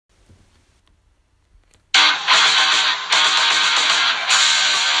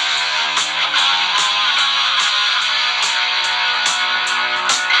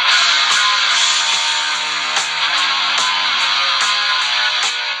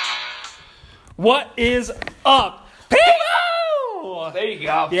What is up, people? There you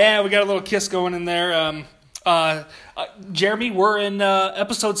go. Yeah, we got a little kiss going in there. Jeremy, we're in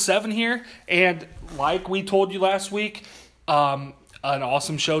episode 7 here, and like we told you last week, an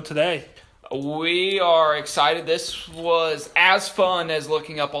awesome show today. We are excited. This was as fun as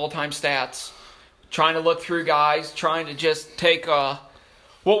looking up all-time stats, trying to look through guys, trying to just take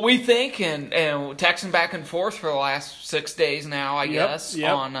what we think and texting back and forth for the last 6 days now, I guess,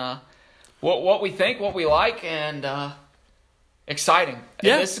 on what we think, what we like, and exciting.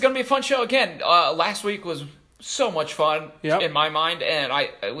 Yeah. And this is going to be a fun show. Again, last week was so much fun in my mind,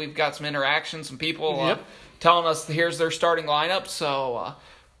 and we've got some interaction, some people telling us here's their starting lineup, so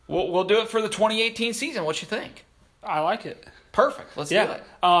we'll do it for the 2018 season. What you think? I like it. Perfect. Let's do it.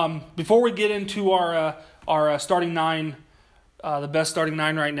 Before we get into our starting nine, the best starting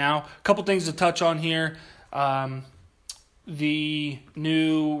nine right now, a couple things to touch on here. The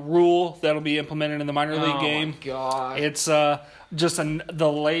new rule that'll be implemented in the minor league game. Oh, my God. It's just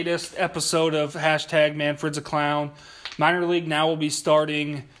the latest episode of hashtag Manfred's a Clown. Minor league now will be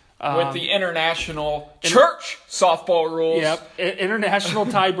starting with the international church softball rules. Yep, international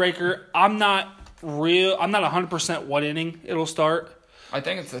tiebreaker. I'm not 100% what inning it'll start. I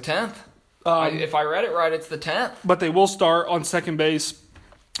think it's the 10th. If I read it right, it's the 10th. But they will start on second base.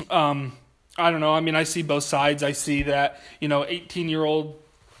 I don't know. I mean, I see both sides. I see that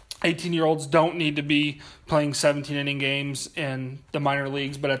 18-year-olds don't need to be playing 17-inning games in the minor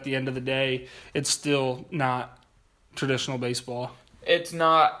leagues, but at the end of the day, it's still not traditional baseball. It's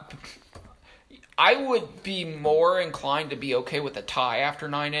not. I would be more inclined to be okay with a tie after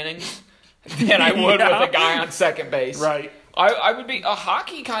 9 innings than I would with a guy on second base. Right. I would be.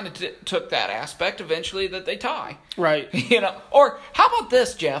 Hockey kind of took that aspect eventually that they tie. Right. Or how about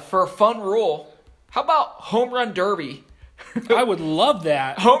this, Jeff, for a fun rule? How about home run derby? I would love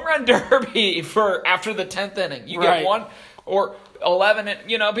that. Home run derby for after the 10th inning. You get one or 11,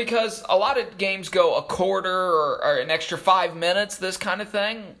 because a lot of games go a quarter or an extra 5 minutes, this kind of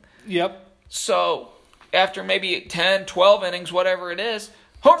thing. Yep. So after maybe 10, 12 innings, whatever it is,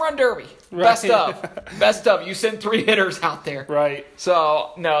 home run derby. Right. Best of. You send 3 hitters out there. Right.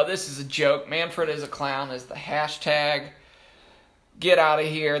 So, no, this is a joke. Manfred is a clown is the hashtag. Get out of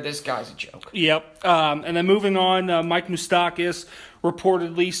here. This guy's a joke. Yep. And then moving on, Mike Moustakas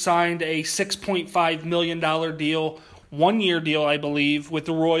reportedly signed a $6.5 million deal, 1-year deal, I believe, with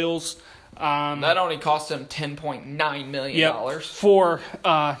the Royals. That only cost him $10.9 million. For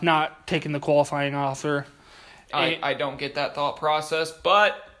not taking the qualifying offer. I don't get that thought process,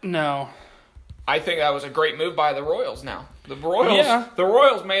 but no, I think that was a great move by the Royals. Now the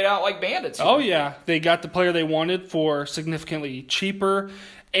Royals made out like bandits here. Oh yeah, they got the player they wanted for significantly cheaper,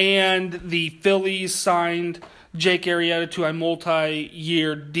 and the Phillies signed Jake Arrieta to a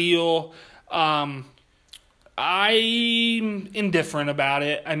multi-year deal. I'm indifferent about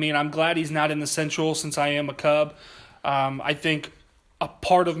it. I mean, I'm glad he's not in the Central since I am a Cub. I think a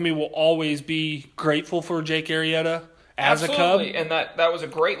part of me will always be grateful for Jake Arrieta as a Cub. Absolutely, and that was a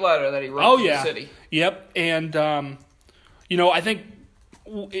great letter that he wrote to the city. Yep, and I think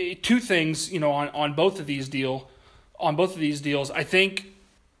 2 things, on both of these deals. I think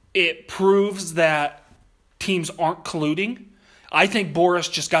it proves that teams aren't colluding. I think Boris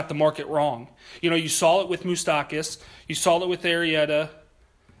just got the market wrong. You saw it with Moustakas, you saw it with Arrieta,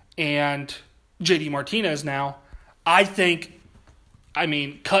 and JD Martinez now.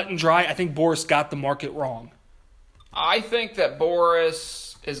 Cut and dry, I think Boris got the market wrong. I think that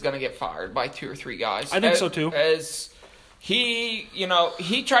Boris is going to get fired by 2 or 3 guys. I think so too. As he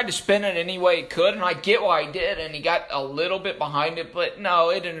tried to spin it any way he could, and I get why he did, and he got a little bit behind it, but no,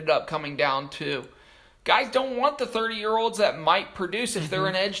 it ended up coming down to guys don't want the 30-year-olds that might produce if they're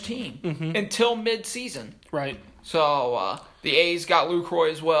an edge team until mid-season. Right. So the A's got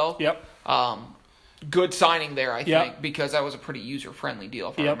Lucroy as well. Yep. Good signing there, I think, because that was a pretty user-friendly deal,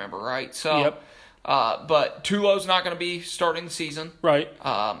 if I remember right. So, but Tulo's not going to be starting the season. Right.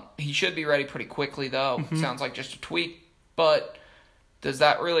 He should be ready pretty quickly, though. Sounds like just a tweak. But does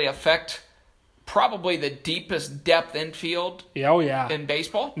that really affect probably the deepest depth infield in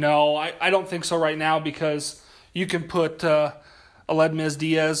baseball? No, I don't think so right now because you can put Aledmys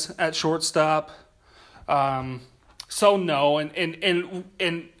Diaz at shortstop. So no,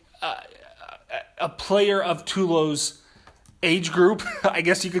 and a player of Tulo's age group, I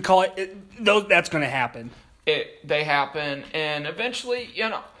guess you could call it, that's going to happen. They happen, and eventually,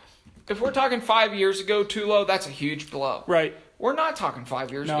 if we're talking 5 years ago, Tulo, that's a huge blow. Right. We're not talking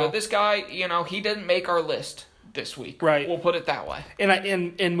 5 years ago. This guy, he didn't make our list this week. Right. We'll put it that way.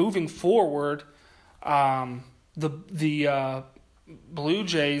 And moving forward, the Blue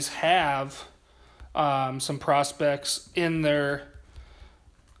Jays have some prospects in their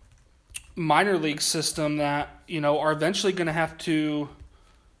minor league system that, are eventually going to have to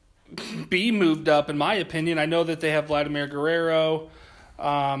be moved up, in my opinion. I know that they have Vladimir Guerrero.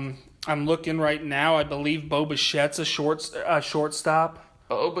 I'm looking right now. I believe Bo Bichette's a shortstop.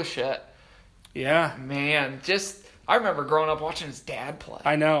 Bo Bichette. Yeah. Man, I remember growing up watching his dad play.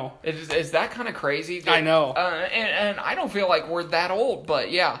 I know. Is that kind of crazy? I know. And I don't feel like we're that old,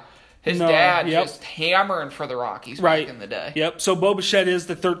 but yeah. His dad just hammering for the Rockies back in the day. Yep. So Bo Bichette is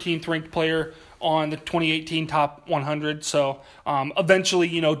the 13th ranked player on the 2018 top 100. So eventually,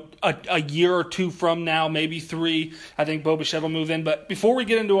 a year or two from now, maybe 3, I think Bo Bichette will move in. But before we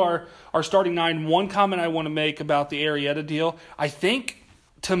get into our starting 9, one comment I want to make about the Arrieta deal. I think,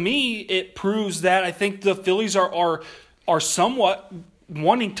 to me, it proves that I think the Phillies are somewhat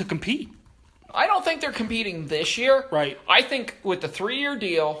wanting to compete. I don't think they're competing this year. Right. I think with the 3-year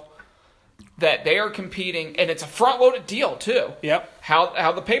deal that they are competing, and it's a front-loaded deal too. Yep.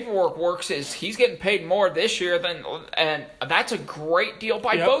 How the paperwork works is he's getting paid more this year and that's a great deal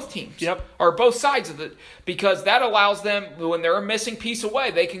by both teams. Yep. Or both sides of it, because that allows them, when they're a missing piece away,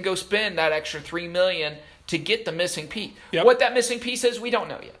 they can go spend that extra $3 million to get the missing piece. Yep. What that missing piece is, we don't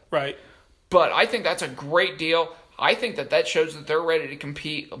know yet. Right. But I think that's a great deal. I think that shows that they're ready to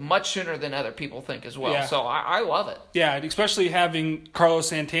compete much sooner than other people think as well. Yeah. So I love it. Yeah, especially having Carlos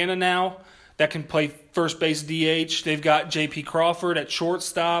Santana now that can play first base DH. They've got J.P. Crawford at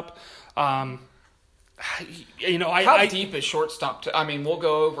shortstop. How deep is shortstop? We'll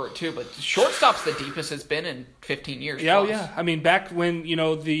go over it too, but shortstop's the deepest it's been in 15 years. Yeah, plus. yeah. Back when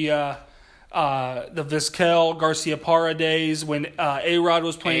the Vizquel, Garcia Parra days, when A-Rod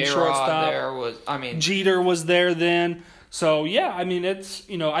was playing shortstop. Jeter was there then. So yeah, it's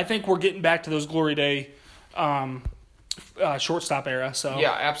I think we're getting back to those glory day shortstop era. So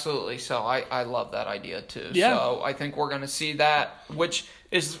yeah, absolutely. So I love that idea too. Yeah. So I think we're going to see that, which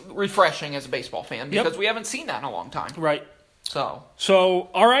is refreshing as a baseball fan because we haven't seen that in a long time. Right. So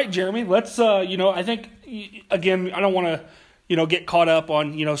all right, Jeremy. Let's I think again I don't want to get caught up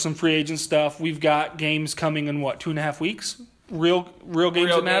on some free agent stuff. We've got games coming in 2.5 weeks. Real games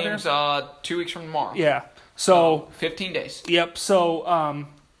that matter. 2 weeks from tomorrow. Yeah. So 15 days. Yep. So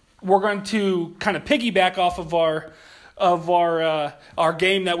we're going to kind of piggyback off of our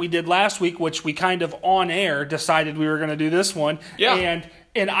game that we did last week, which we kind of on air decided we were going to do this one. Yeah.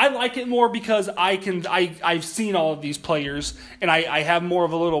 And I like it more because I've seen all of these players and I have more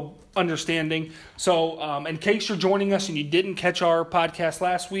of a little understanding. So in case you're joining us and you didn't catch our podcast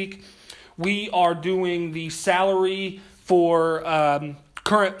last week, we are doing the salary for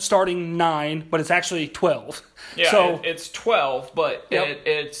current starting 9, but it's actually 12. Yeah, so it's 12, but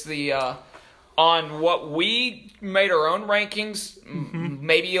it's the on what we made our own rankings,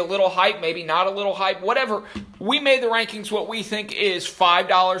 maybe a little hype, maybe not a little hype, whatever. We made the rankings what we think is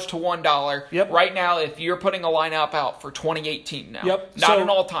 $5 to $1. Yep. Right now, if you're putting a lineup out for 2018 now. Yep. Not an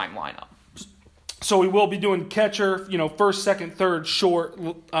all-time lineup. So we will be doing catcher, first, second, third, short,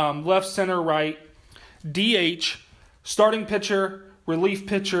 left, center, right, DH, starting pitcher, relief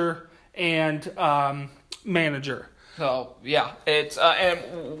pitcher, and manager. So, yeah, it's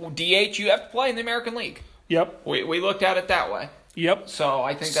and DH, you have to play in the American League. Yep. We looked at it that way. Yep. So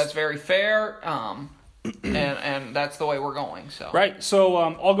I think that's very fair, and that's the way we're going. So right. So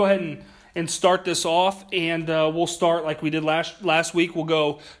I'll go ahead and start this off, and we'll start like we did last week. We'll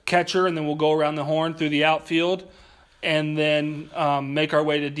go catcher, and then we'll go around the horn through the outfield, and then make our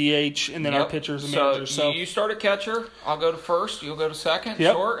way to DH, and then our pitchers and managers. So you start at catcher, I'll go to first, you'll go to second,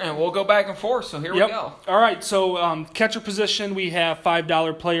 yep. short, and we'll go back and forth. So here we go. All right, so catcher position, we have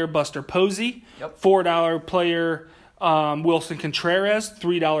 $5 player Buster Posey, yep. $4 player Wilson Contreras,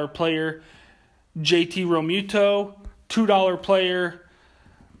 $3 player JT Realmuto, $2 player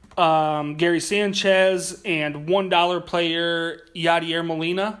Gary Sanchez, and $1 player Yadier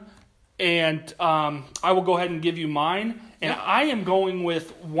Molina. And I will go ahead and give you mine. And I am going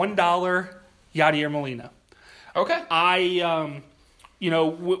with $1 Yadier Molina. Okay.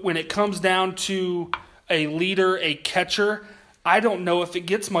 When it comes down to a leader, a catcher, I don't know if it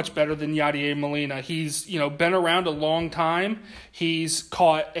gets much better than Yadier Molina. He's, been around a long time. He's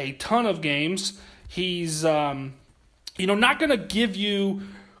caught a ton of games. He's, not going to give you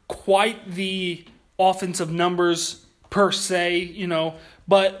quite the offensive numbers per se,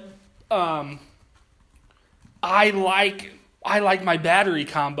 but I like my battery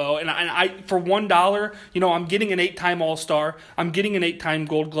combo, and I for $1, I'm getting an 8-time All-Star, I'm getting an 8-time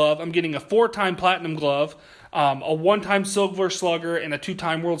Gold Glove, I'm getting a 4-time Platinum Glove, A one-time Silver Slugger and a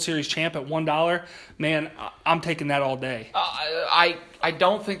two-time World Series champ at $1, man, I'm taking that all day. I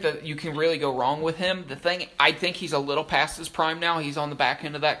don't think that you can really go wrong with him. I think he's a little past his prime now. He's on the back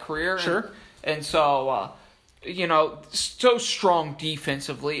end of that career. Sure. And so, so strong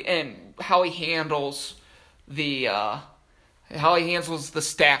defensively, and how he handles the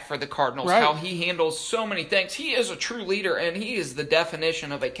staff for the Cardinals, right. How he handles so many things. He is a true leader, and he is the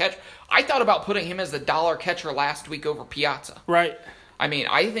definition of a catcher. I thought about putting him as the dollar catcher last week over Piazza. Right. I mean,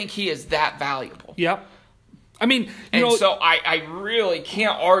 I think he is that valuable. Yep. I mean, so I really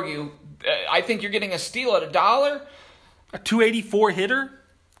can't argue. I think you're getting a steal at $1. A 284 hitter?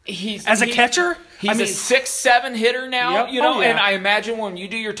 He's a catcher? He's a 6-7 hitter now, yep. And I imagine when you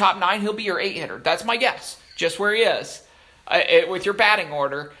do your top 9, he'll be your 8 hitter. That's my guess, just where he is. With your batting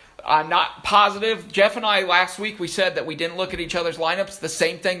order, I'm not positive. Jeff and I last week, we said that we didn't look at each other's lineups. The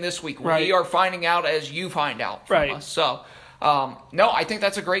same thing this week. Right. We are finding out as you find out from right. us. So, no, I think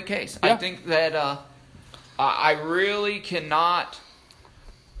that's a great case. Yeah. I think that I really cannot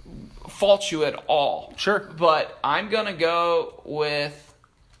fault you at all. Sure. But I'm going to go with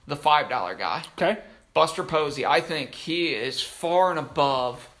the $5 guy. Okay. Buster Posey. I think he is far and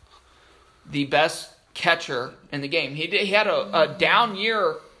above the best catcher in the game. He had a down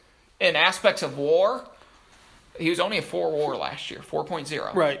year in aspects of WAR. He was only a 4 WAR last year,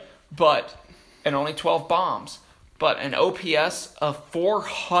 4.0. Right. And only 12 bombs. But an OPS of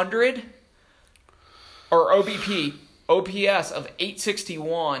 400, or OPS of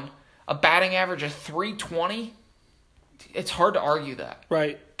 861, a batting average of 320. It's hard to argue that.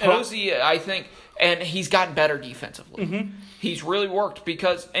 Right. Posey, I think, and he's gotten better defensively. Mm-hmm. He's really worked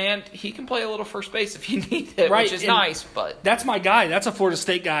and he can play a little first base if you need it, right. which is nice. But that's my guy. That's a Florida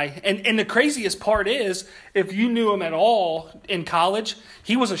State guy. And the craziest part is, if you knew him at all in college,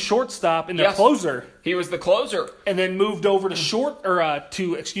 he was a shortstop and a closer. He was the closer, and then moved over to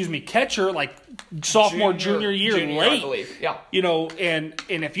catcher like sophomore, junior year late. I believe. Yeah. And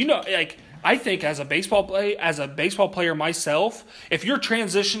if you know, like, I think as a baseball player myself, if you're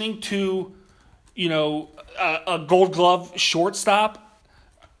transitioning to, a Gold Glove shortstop,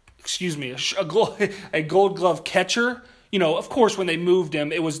 a Gold Glove catcher, of course when they moved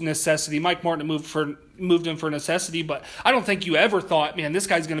him, it was necessity. Mike Martin moved him for necessity, but I don't think you ever thought, man, this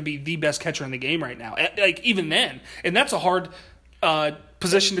guy's going to be the best catcher in the game right now. Like, even then, and that's a hard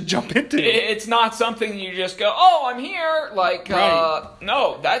position to jump into. It's not something you just go, oh, I'm here. Like, right.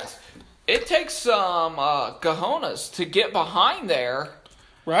 No, it takes some cojones to get behind there,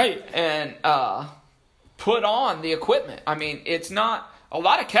 right, and put on the equipment. I mean, it's not a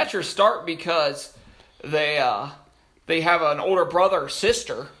lot of catchers start because they have an older brother or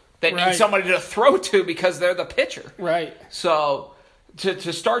sister that right. need somebody to throw to because they're the pitcher. Right. So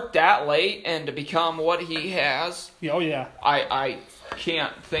to start that late and to become what he has, oh yeah, I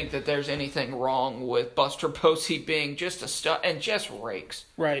can't think that there's anything wrong with Buster Posey being just a stud and just rakes.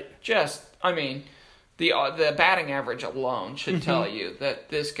 Right. The batting average alone should mm-hmm. tell you that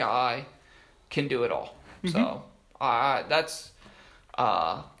this guy can do it all. Mm-hmm. So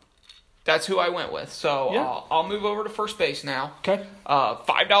that's who I went with. So yeah. I'll move over to first base now. Okay.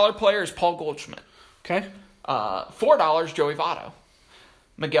 $5 player is Paul Goldschmidt. Okay. $4 Joey Votto.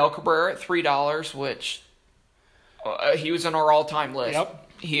 Miguel Cabrera at $3, which he was on our all-time list. Yep.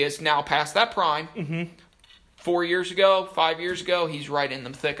 He is now past that prime. Mm-hmm. 5 years ago, he's right in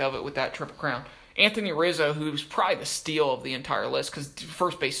the thick of it with that Triple Crown. Anthony Rizzo, who's probably the steal of the entire list because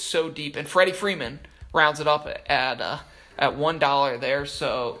first base is so deep, and Freddie Freeman rounds it up at $1 there.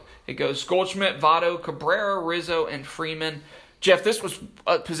 So it goes Goldschmidt, Votto, Cabrera, Rizzo, and Freeman. Jeff, this was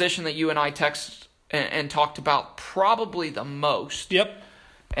a position that you and I texted and talked about probably the most. Yep.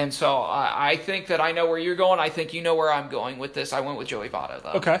 And so I think that I know where you're going. I think you know where I'm going with this. I went with Joey Votto,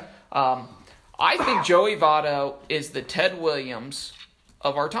 though. Okay. I think Joey Votto is the Ted Williams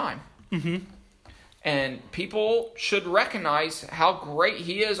of our time. Mm-hmm. And people should recognize how great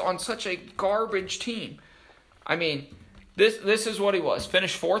he is on such a garbage team. I mean, this is what he was.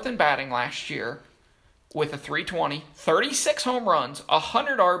 Finished fourth in batting last year with a 320, 36 home runs,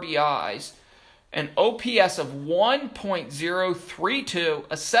 100 RBIs, an OPS of 1.032,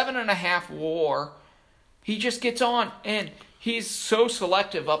 a 7.5 WAR. He just gets on, and he's so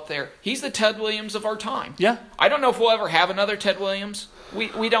selective up there. He's the Ted Williams of our time. Yeah. I don't know if we'll ever have another Ted Williams.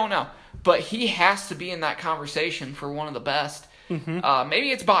 We don't know. But he has to be in that conversation for one of the best. Mm-hmm. Maybe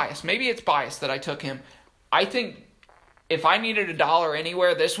it's bias. Maybe it's bias that I took him. I think if I needed $1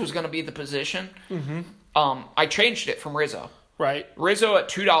 anywhere, this was going to be the position. Mm-hmm. I changed it from Rizzo. Right. Rizzo at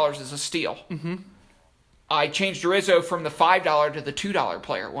 $2 is a steal. Mm-hmm. I changed Rizzo from the $5 to the $2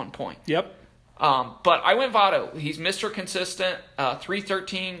 player at one point. Yep. But I went Votto. He's Mr. Consistent,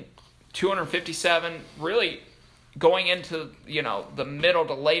 313, 257, really going into, the middle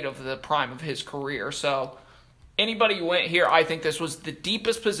to late of the prime of his career. So anybody who went here, I think this was the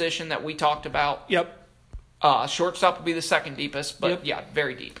deepest position that we talked about. Yep. Shortstop would be the second deepest, but Yep. yeah,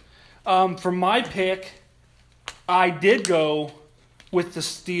 very deep. For my pick, I did go with the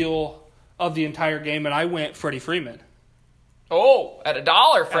steal of the entire game, and I went Freddie Freeman. Oh, at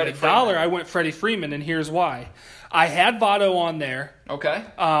 $1, Freddie Freeman. $1, I went Freddie Freeman, and here's why. I had Votto on there, Okay.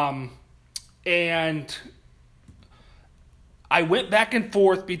 and I went back and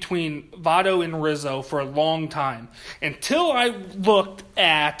forth between Votto and Rizzo for a long time until I looked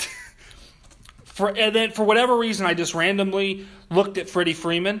at, and then for whatever reason, I just randomly looked at Freddie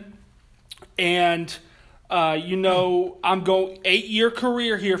Freeman, and I'm going 8-year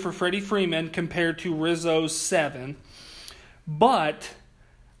career here for Freddie Freeman compared to Rizzo's 7. But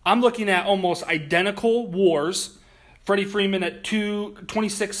I'm looking at almost identical WARs. Freddie Freeman at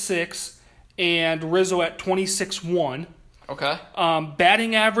 26.6 and Rizzo at 26.1. Okay.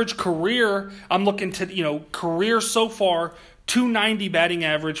 Batting average career, I'm looking to, career so far, 290 batting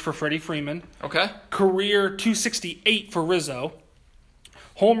average for Freddie Freeman. Okay. Career 268 for Rizzo.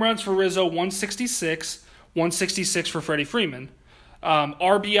 Home runs for Rizzo 166, 166 for Freddie Freeman.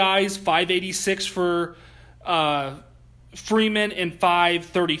 RBIs 586 for Freeman and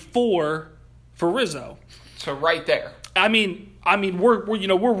 534 for Rizzo. So right there. I mean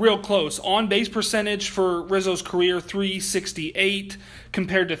we're real close. On base percentage for Rizzo's career 368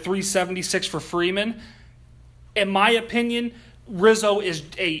 compared to 376 for Freeman. In my opinion, Rizzo is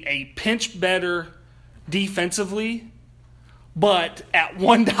a pinch better defensively, but at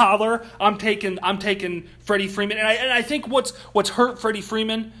 $1, I'm taking Freddie Freeman, and I think what's hurt Freddie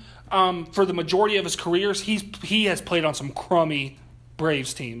Freeman for the majority of his careers, he has played on some crummy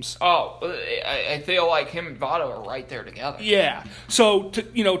Braves teams. Oh, I feel like him and Votto are right there together. Yeah. So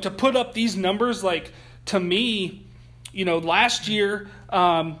to put up these numbers, like, to me, last year,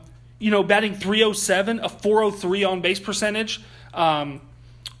 batting 307, a 403 on base percentage, on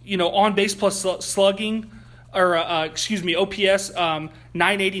base plus slugging, or OPS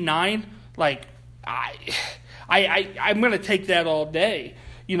 989. Like, I'm gonna take that all day.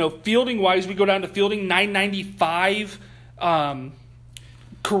 Fielding wise, we go down to fielding 995.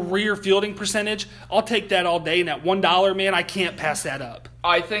 Career fielding percentage, I'll take that all day. And at $1, man, I can't pass that up.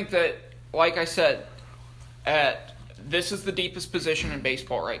 I think that, like I said, this is the deepest position in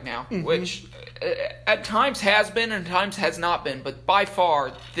baseball right now, which at times has been and at times has not been. But by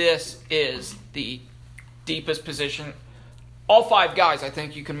far, this is the deepest position. All 5 guys, I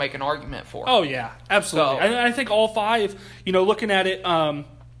think you can make an argument for. Oh, yeah, absolutely. So, I think all 5, looking at it,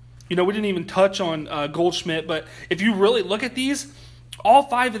 we didn't even touch on Goldschmidt. But if you really look at these, all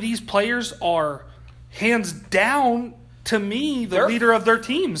 5 of these players are, hands down, to me, the leader of their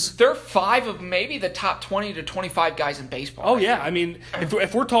teams. They're 5 of maybe the top 20 to 25 guys in baseball. Oh, yeah. I mean,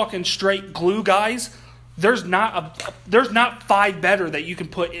 if we're talking straight glue guys, there's not 5 better that you can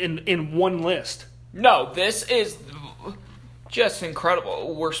put in one list. No, this is just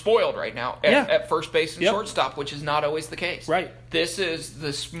incredible. We're spoiled right now at first base and shortstop, which is not always the case. Right. This is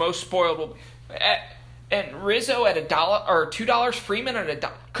the most spoiled. And Rizzo at $1 or $2, Freeman at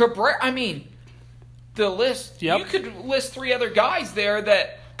 $1. Cabrera, I mean, the list. Yep. You could list 3 other guys there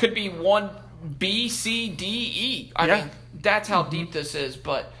that could be 1 B, C, D, E. I mean, that's how deep this is.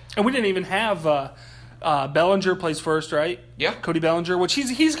 But and we didn't even have Bellinger plays first, right? Yeah, Cody Bellinger, which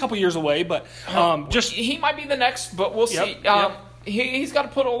he's a couple years away, but he might be the next, but we'll see. He's got to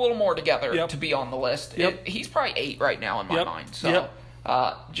put a little more together to be on the list. He's probably 8 right now in my mind. So.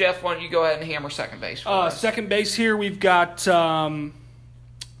 Jeff, why don't you go ahead and hammer second base for us? Second base here, we've got...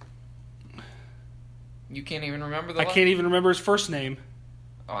 you can't even remember I can't even remember his first name.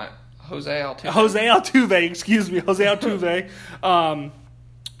 All right. Jose Altuve. Jose Altuve.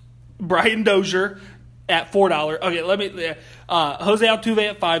 Brian Dozier at $4. Okay, Jose Altuve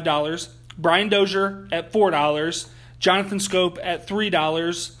at $5. Brian Dozier at $4. Jonathan Scope at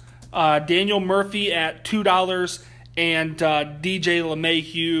 $3. Daniel Murphy at $2. And DJ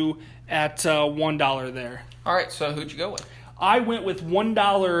LeMahieu at $1 there. All right, so who'd you go with? I went with $1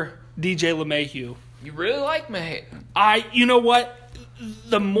 DJ LeMahieu. You really like Mahieu? You know what?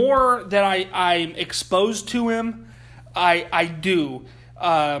 The more that I'm exposed to him, I do.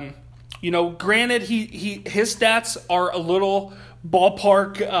 Granted, his stats are a little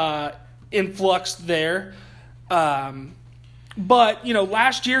ballpark influxed there. But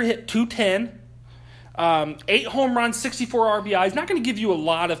last year hit 210. 8 home runs, 64 RBIs. Not going to give you a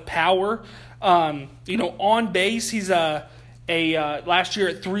lot of power. On base, he's a last year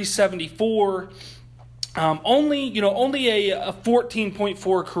at 374. Only a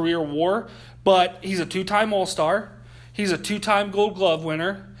 14.4 career WAR, but he's a 2-time All-Star. He's a 2-time Gold Glove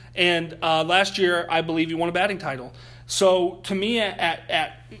winner, and last year I believe he won a batting title. So to me, at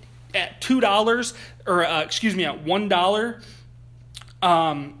 $2 or at $1,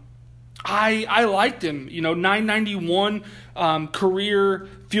 I liked him. 991 career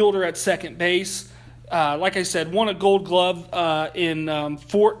fielder at second base. Like I said, won a Gold Glove in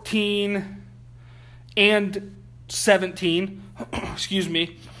 14 and 17. Excuse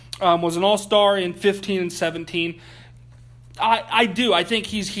me. Was an All-Star in 15 and 17. I think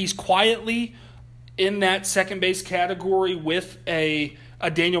he's quietly in that second base category with a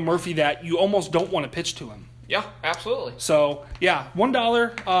Daniel Murphy that you almost don't want to pitch to him. Yeah, absolutely. So, yeah, $1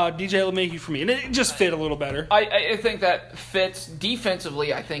 DJ LeMahieu for me. And it just fit a little better. I think that fits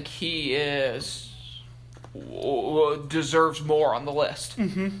defensively. I think he deserves more on the list.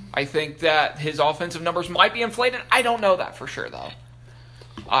 Mm-hmm. I think that his offensive numbers might be inflated. I don't know that for sure, though.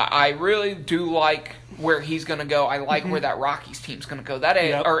 I really do like where he's going to go. I like where that Rockies team's going to go. That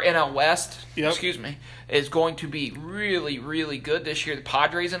or NL West, is going to be really, really good this year. The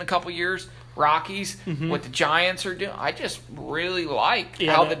Padres in a couple years, Rockies, what the Giants are doing. I just really like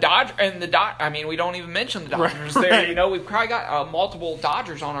how the Dodgers I mean, we don't even mention the Dodgers there. We've probably got multiple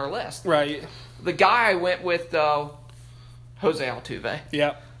Dodgers on our list. Right. The guy I went with, though, Jose Altuve.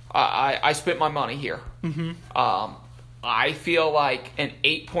 Yep. I spent my money here. Mm-hmm. I feel like an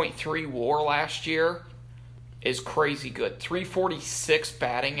 8.3 WAR last year is crazy good. 346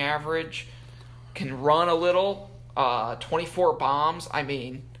 batting average, can run a little, 24 bombs. I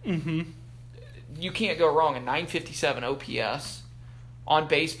mean, you can't go wrong. A 957 OPS, on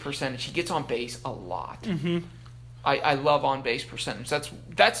base percentage. He gets on base a lot. Mm-hmm. I love on base percentage.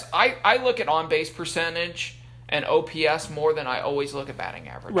 I look at on base percentage and OPS more than I always look at batting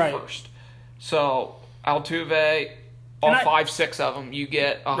average first. So Altuve. All 5-6 of them, you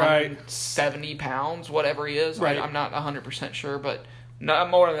get 170 pounds, whatever he is. Right. I'm not 100% sure, but not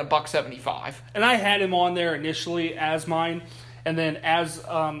more than $175. And I had him on there initially as mine, and then as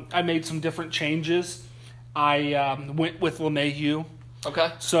I made some different changes, I went with LeMahieu.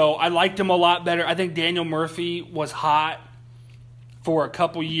 Okay. So I liked him a lot better. I think Daniel Murphy was hot for a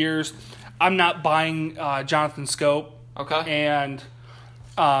couple years. I'm not buying Jonathan Scope. Okay. And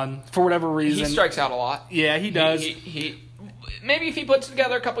for whatever reason, he strikes out a lot. Yeah, he does. He maybe if he puts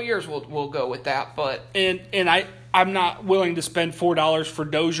together a couple years, we'll go with that. But I'm not willing to spend $4 for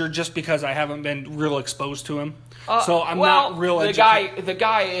Dozier just because I haven't been real exposed to him. So I'm not real. The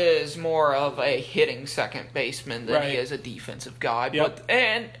guy is more of a hitting second baseman than he is a defensive guy. Yep.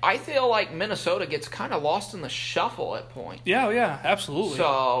 And I feel like Minnesota gets kind of lost in the shuffle at point. Yeah, absolutely.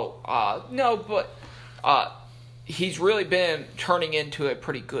 So no, but. He's really been turning into a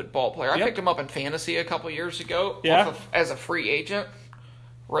pretty good ball player. I picked him up in fantasy a couple years ago as a free agent.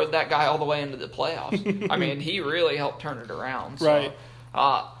 Rode that guy all the way into the playoffs. I mean, he really helped turn it around. So,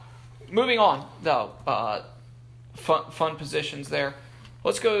 right. Moving on, though. Fun positions there.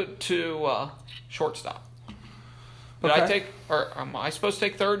 Let's go to shortstop. Did I take, or am I supposed to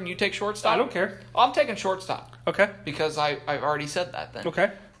take third and you take shortstop? I don't care. I'm taking shortstop. Okay. Because I've already said that then.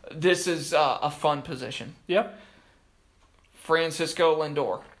 Okay. This is a fun position. Yep. Francisco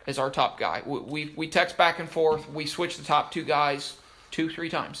Lindor is our top guy. We text back and forth. We switch the top two guys 2-3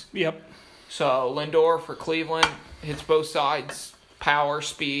 times. Yep. So Lindor for Cleveland hits both sides. Power,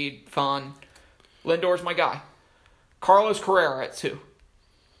 speed, fun. Lindor's my guy. Carlos Carrera at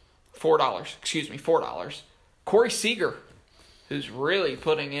 $4. Corey Seager, who's really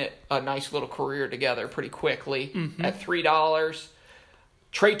putting a nice little career together pretty quickly at $3.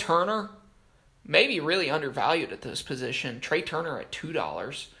 Trey Turner, maybe really undervalued at this position. Trey Turner at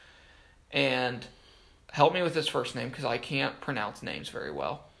 $2. And help me with his first name because I can't pronounce names very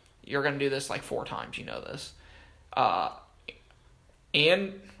well. You're going to do this like 4 times. You know this.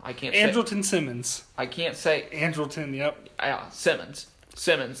 And I can't say... Andrelton Simmons. I can't say... Andrelton, yep. Simmons,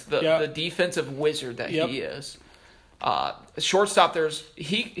 the defensive wizard that he is. Shortstop,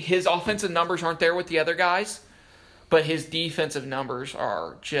 his offensive numbers aren't there with the other guys, but his defensive numbers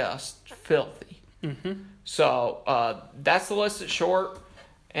are just filthy. Mm-hmm. So that's the list at short,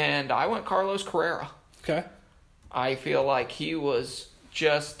 and I went Carlos Carrera. Okay. I feel like he was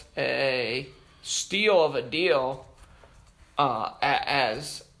just a steal of a deal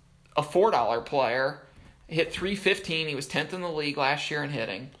as a $4 player. Hit .315. He was 10th in the league last year in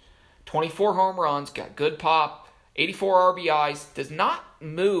hitting. 24 home runs, got good pop, 84 RBIs. Does not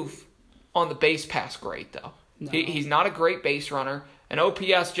move on the base pass great, though. No. He's not a great base runner, An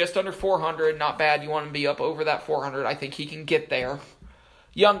OPS just under 400, not bad. You want to be up over that 400. I think he can get there.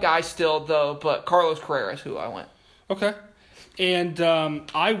 Young guy still, though, but Carlos Carrera is who I went. Okay. And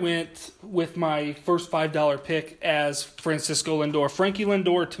I went with my first $5 pick as Francisco Lindor. Frankie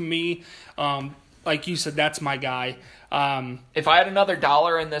Lindor, to me, like you said, that's my guy. If I had another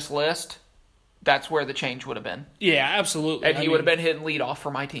dollar in this list, that's where the change would have been. Yeah, absolutely. And he would have been hitting leadoff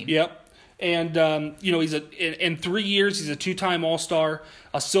for my team. Yep. And, he's in 3 years, he's a 2-time All-Star,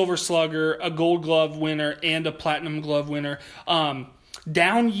 a Silver Slugger, a Gold Glove winner, and a Platinum Glove winner.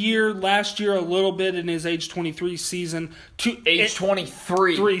 Down year last year a little bit in his age 23 season. Age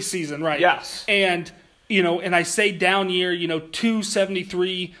 23. 3 season, right. Yes. And, and I say down year,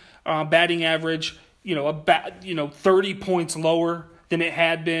 273 batting average, 30 points lower than it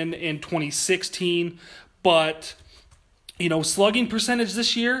had been in 2016. But, slugging percentage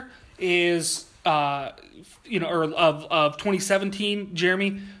this year is, of 2017,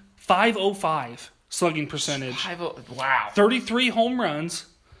 Jeremy, 505 slugging percentage. Wow. 33 home runs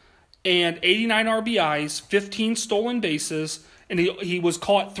and 89 RBIs, 15 stolen bases, and he was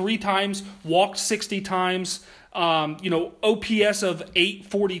caught 3 times, walked 60 times, OPS of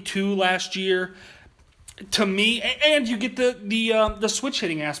 842 last year. To me, and you get the switch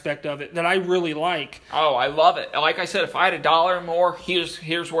hitting aspect of it that I really like. Oh, I love it. Like I said, if I had a dollar more,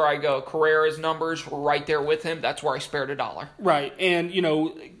 here's where I go. Carrera's numbers were right there with him. That's where I spared a dollar. Right, and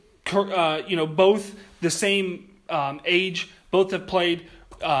both the same age, both have played.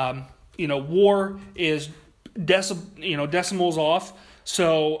 WAR is decimals off.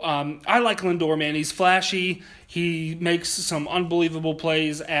 So I like Lindor, man. He's flashy. He makes some unbelievable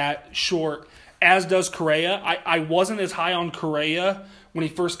plays at short. As does Correa. I wasn't as high on Correa when he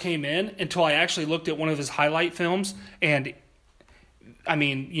first came in until I actually looked at one of his highlight films. And,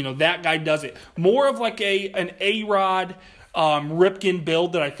 that guy does it. More of like an A-Rod, Ripken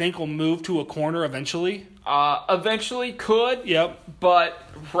build that I think will move to a corner eventually. Eventually could. Yep. But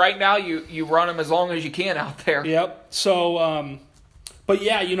right now you run him as long as you can out there. Yep. So, but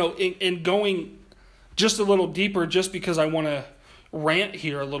yeah, in going just a little deeper, just because I want to rant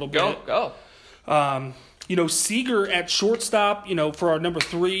here a little bit. Go. Seager at shortstop, for our number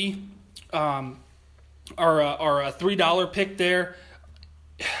 3, our $3 pick there.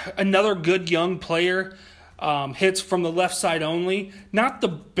 Another good young player, hits from the left side only. Not the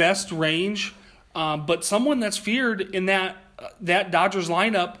best range, but someone that's feared in that Dodgers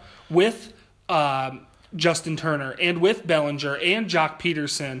lineup with Justin Turner and with Bellinger and Jock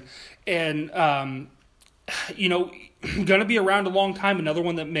Peterson. And, going to be around a long time. Another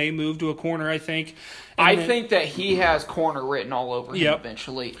one that may move to a corner, I think. I think that he has corner written all over him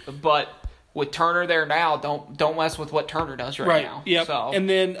eventually. But with Turner there now, don't mess with what Turner does right now. Yep. So. And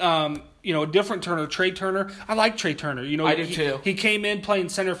then, a different Turner, Trey Turner. I like Trey Turner. I do too. He came in playing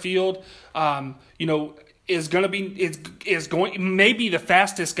center field. Is going to be maybe the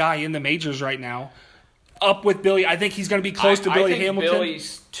fastest guy in the majors right now. Up with Billy. I think he's going to be close to Billy Hamilton. I think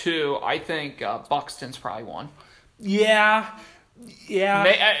Billy's 2. I think Buxton's probably 1. Yeah.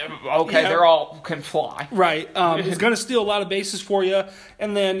 They're all can fly. Right. He's going to steal a lot of bases for you,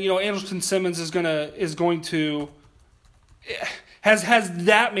 and then Andrelton Simmons is going to. Has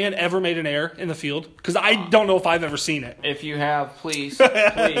that man ever made an error in the field? Because I don't know if I've ever seen it. If you have, please send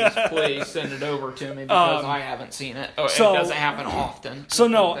it over to me because I haven't seen it. It doesn't happen often. So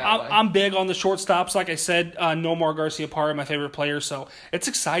no, I'm big on the shortstops. Like I said, Nomar Garciaparra, my favorite player. So it's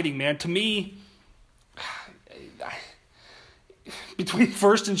exciting, man. To me, between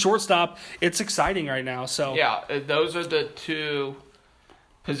first and shortstop, it's exciting right now. So yeah, those are the 2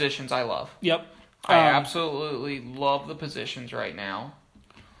 positions I love. Yep. I absolutely love the positions right now,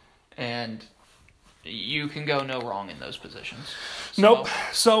 and you can go no wrong in those positions. So. Nope.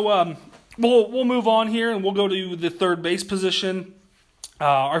 So we'll move on here, and we'll go to the third base position.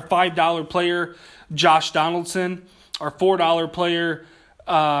 Our $5 player, Josh Donaldson. Our $4 player,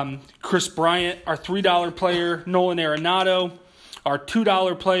 Chris Bryant. Our $3 player, Nolan Arenado. Our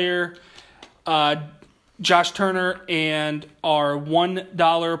 $2 player, Josh Turner. And our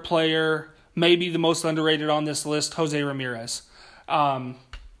 $1 player, maybe the most underrated on this list, Jose Ramirez. Go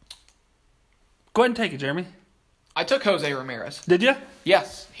ahead and take it, Jeremy. I took Jose Ramirez. Did you?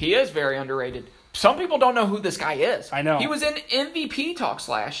 Yes, he is very underrated. Some people don't know who this guy is. I know. He was in MVP talks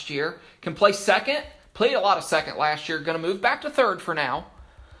last year. Can play second. Played a lot of second last year. Going to move back to third for now.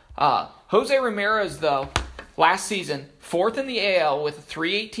 Jose Ramirez, though, last season, 4th in the AL with a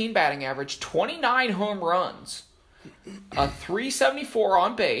 .318 batting average, 29 home runs, a .374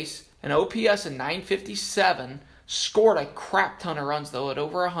 on base, an OPS of .957, scored a crap ton of runs, though, at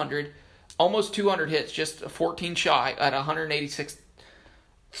over 100, almost 200 hits, just 14 shy at 186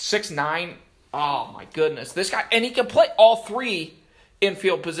 6'9". Oh my goodness, this guy, and he can play all three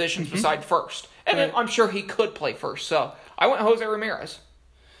infield positions beside first, and Right. I'm sure he could play first. So I went Jose Ramirez.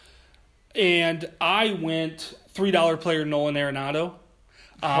 And I went $3 player Nolan Arenado.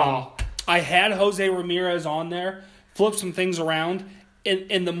 Oh. I had Jose Ramirez on there, flipped some things around,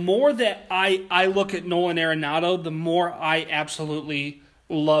 and the more that I look at Nolan Arenado, the more I absolutely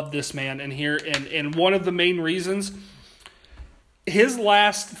love this man. And one of the main reasons, his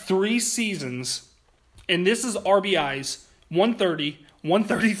last 3 seasons, and this is RBIs, 130,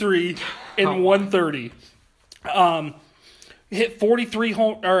 133, and 130. Hit 43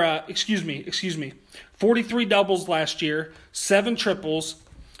 43 doubles last year, 7 triples,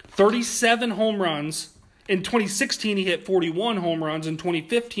 37 home runs. In 2016, he hit 41 home runs. In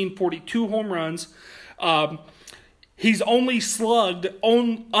 2015, 42 home runs. He's only slugged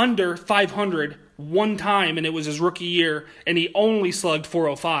under 500 one time, and it was his rookie year, and he only slugged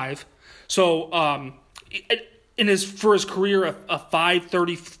 405. So, for his career, a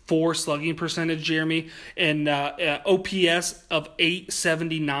 534 slugging percentage, Jeremy, and OPS of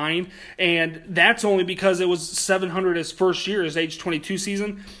 879, and that's only because it was 700 his first year, his age 22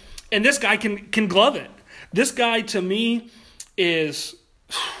 season, and this guy can glove it. This guy, to me, is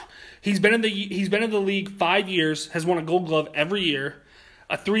he's been in the league 5 years, has won a Gold Glove every year,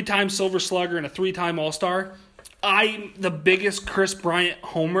 a 3-time Silver Slugger, and a 3-time All-Star. I'm the biggest Chris Bryant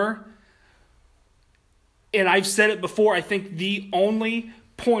homer. And I've said it before, I think the only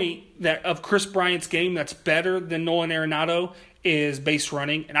point of Chris Bryant's game that's better than Nolan Arenado is base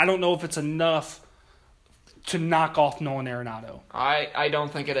running. And I don't know if it's enough to knock off Nolan Arenado. I don't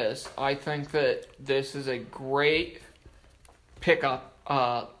think it is. I think that this is a great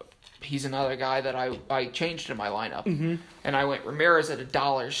pickup. He's another guy that I changed in my lineup. Mm-hmm. And I went Ramirez at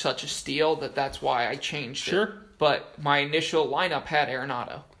 $1, such a steal that's why I changed it. Sure. But my initial lineup had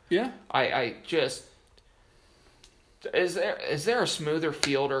Arenado. Yeah. I just... Is there a smoother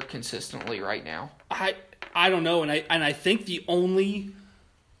fielder consistently right now? I don't know, and I think the only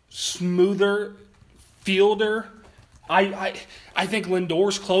smoother fielder, I think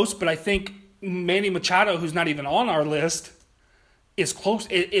Lindor's close, but I think Manny Machado, who's not even on our list, is close.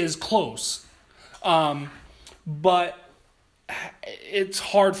 It is close, but it's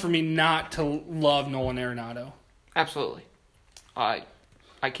hard for me not to love Nolan Arenado. Absolutely, I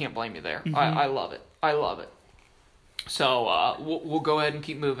can't blame you there. Mm-hmm. I love it. I love it. So we'll go ahead and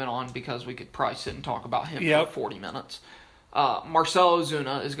keep moving on because we could probably sit and talk about him for 40 minutes. Marcell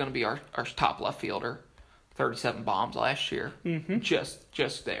Ozuna is going to be our top left fielder. 37 bombs last year. Mm-hmm.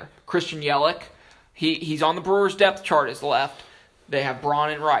 Just there. Christian Yelich, he's on the Brewers depth chart as left. They have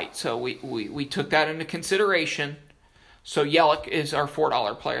Braun and right, so we took that into consideration. So Yelich is our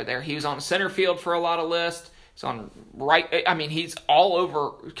 $4 player there. He was on the center field for a lot of lists. He's on right. I mean, he's all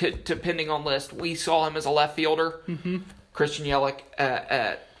over depending on list. We saw him as a left fielder. Mm-hmm. Christian Yelich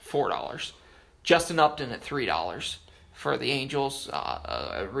at $4. Justin Upton at $3 for the Angels.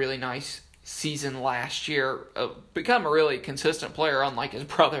 A really nice season last year. Become a really consistent player, unlike his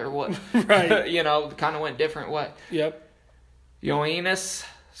brother. Right. Kind of went different way. Yep. Yoenis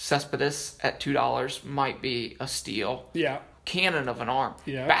Cespedes at $2 might be a steal. Yeah. Cannon of an arm.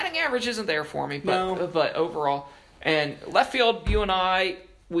 Yeah. Batting average isn't there for me, but overall. And left field, you and I,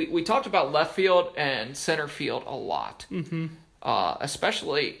 we talked about left field and center field a lot,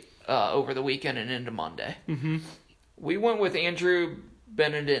 especially over the weekend and into Monday. Mm-hmm. We went with Andrew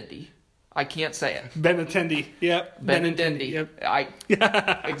Benintendi. I can't say it. Benintendi. Yep. Benintendi.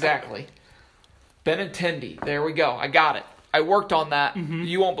 Yep. Exactly. Benintendi. There we go. I got it. I worked on that. Mm-hmm.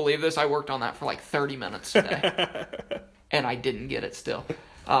 You won't believe this. I worked on that for like 30 minutes today. And I didn't get it still.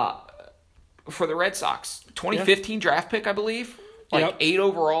 For the Red Sox, 2015 draft pick, I believe. 8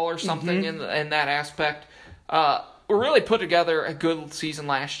 overall or something in that aspect. We really put together a good season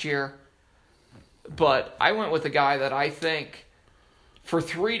last year. But I went with a guy that I think, for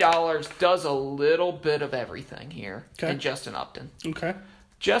 $3, does a little bit of everything here. Okay. And Justin Upton. Okay.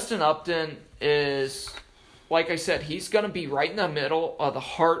 Justin Upton is, like I said, he's going to be right in the middle of the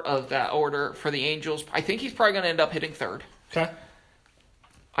heart of that order for the Angels. I think he's probably going to end up hitting third. Okay.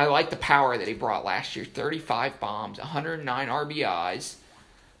 I like the power that he brought last year. 35 bombs, 109 RBIs.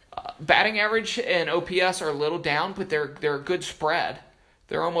 Batting average and OPS are a little down, but they're a good spread.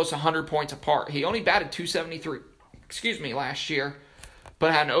 They're almost 100 points apart. He only batted .273, last year,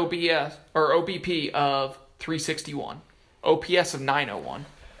 but had an OBP of 361. OPS of 901.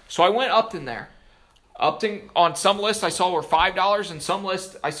 So I went Upton there. Upton, on some lists I saw were $5, and some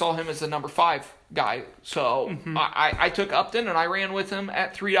lists I saw him as the number 5 guy. So I took Upton and I ran with him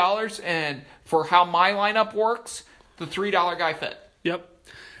at $3, and for how my lineup works, the $3 guy fit. Yep.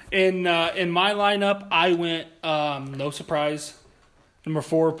 In my lineup, I went no surprise. Number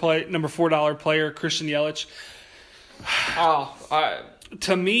 $4 player Christian Yelich.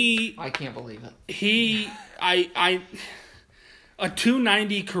 To me, I can't believe it. A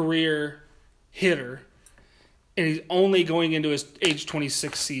 290 career hitter, and he's only going into his age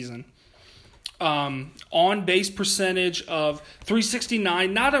 26 season. On base percentage of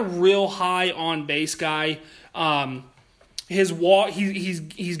 369, not a real high on base guy. His walk,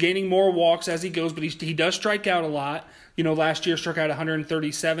 he's gaining more walks as he goes, but he does strike out a lot. Last year struck out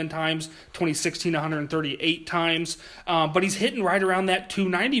 137 times, 2016 138 times. But he's hitting right around that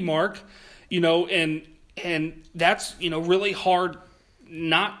 290 mark, and that's, really hard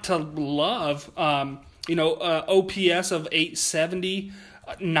not to love. OPS of 870,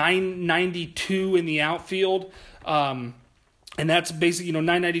 992 in the outfield. And that's basically,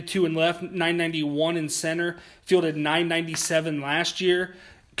 992 in left, 991 in center, fielded 997 last year.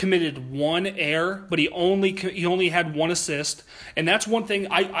 Committed one error, but he only had one assist, and that's one thing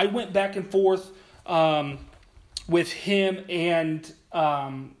I went back and forth with him and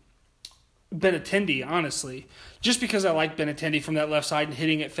Benintendi, honestly, just because I like Benintendi from that left side and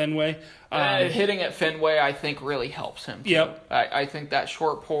hitting at Fenway. Hitting at Fenway, I think, really helps him. Too. Yep, I think that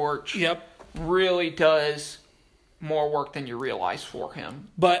short porch. Yep, really does more work than you realize for him.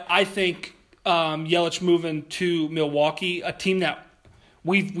 But I think Yelich moving to Milwaukee, a team that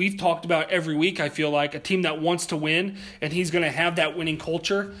we've talked about every week, I feel like, a team that wants to win, and he's going to have that winning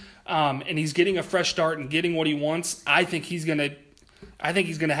culture, and he's getting a fresh start and getting what he wants. I think he's going to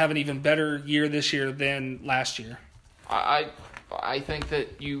have an even better year this year than last year. I think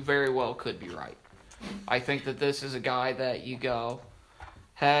that you very well could be right. I think that this is a guy that you go,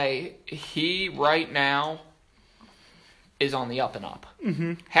 hey, he right now is on the up and up.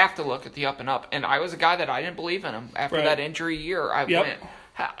 Mm-hmm. Have to look at the up and up. And I was a guy that I didn't believe in him. After that injury year,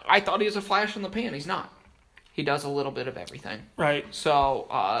 I thought he was a flash in the pan. He's not. He does a little bit of everything. Right. So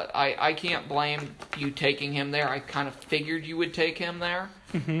I can't blame you taking him there. I kind of figured you would take him there.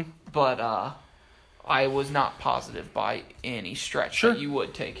 Mm-hmm. But I was not positive by any stretch that you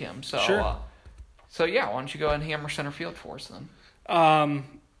would take him. So, why don't you go ahead and hammer center field for us then?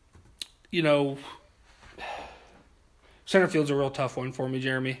 Center field's a real tough one for me,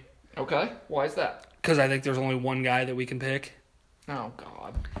 Jeremy. Okay. Why is that? Because I think there's only one guy that we can pick. Oh,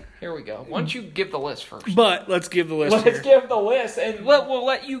 God. Here we go. Why don't you give the list first? But let's give the list Let's give the list, and we'll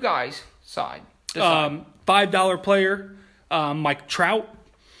let you guys decide. $5 player, Mike Trout.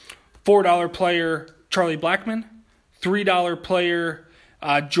 $4 player, Charlie Blackmon. $3 player,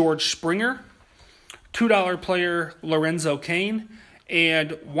 George Springer. $2 player, Lorenzo Cain.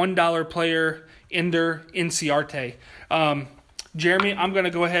 And $1 player, Ender Inciarte. Jeremy, I'm going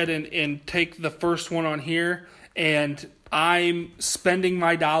to go ahead and take the first one on here, and I'm spending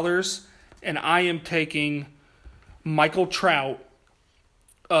my dollars, and I am taking Michael Trout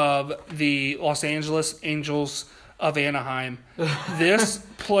of the Los Angeles Angels of Anaheim. This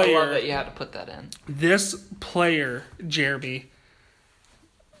player... I love that you had to put that in. This player, Jeremy,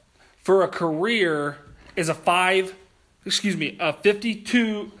 for a career is a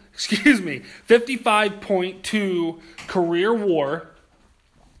 55.2 career WAR,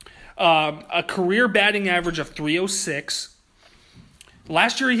 a career batting average of 306.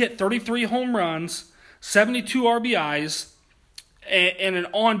 Last year he hit 33 home runs, 72 RBIs, and an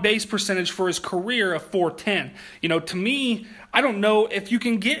on-base percentage for his career of 410. To me, I don't know if you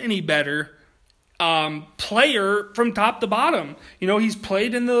can get any better player from top to bottom. He's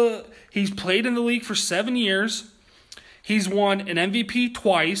played in the league for 7 years. He's won an MVP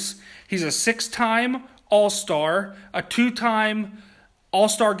twice. He's a 6-time All-Star, a 2-time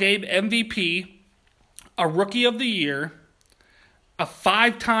All-Star Game MVP, a Rookie of the Year, a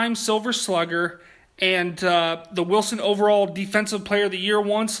 5-time Silver Slugger, and the Wilson overall Defensive Player of the Year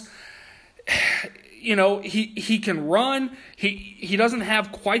once. He can run. He doesn't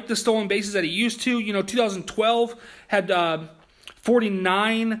have quite the stolen bases that he used to. 2012 had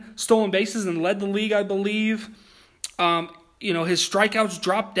 49 stolen bases and led the league, I believe. His strikeouts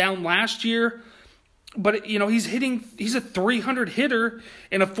dropped down last year, but he's a 300 hitter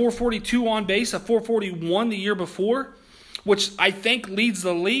and a 442 on base, a 441 the year before, which I think leads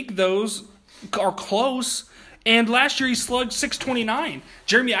the league. Those are close. And last year he slugged 629.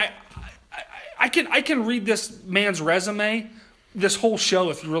 Jeremy, I can read this man's resume this whole show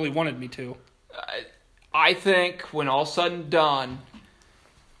if you really wanted me to. I think when all's said and done,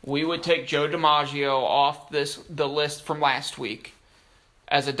 we would take Joe DiMaggio off the list from last week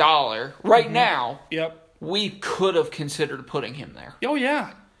as $1. Right now, we could have considered putting him there. Oh,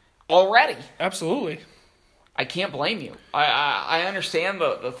 yeah. Already. Absolutely. I can't blame you. I understand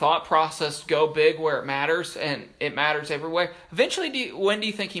the thought process, go big where it matters, and it matters everywhere. Eventually, when do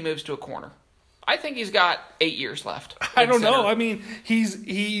you think he moves to a corner? I think he's got 8 years left. I don't know. I mean,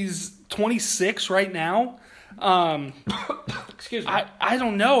 he's 26 right now. Excuse me. I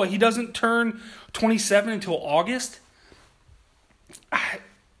don't know. He doesn't turn 27 until August.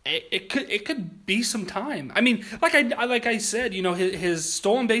 It could be some time. I mean, like I said, you know, his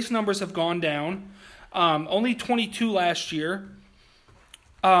stolen base numbers have gone down. Only 22 last year.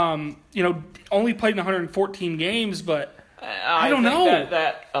 You know, only played in 114 games, but I don't know.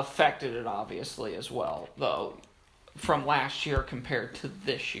 That affected it obviously as well, though, from last year compared to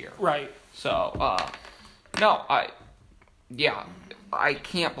this year. Right. So, no, I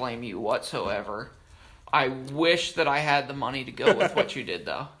can't blame you whatsoever. I wish that I had the money to go with what you did,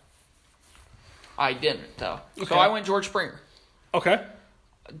 though. I didn't, though. Okay. So I went George Springer. Okay.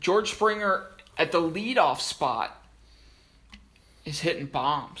 George Springer at the leadoff spot is hitting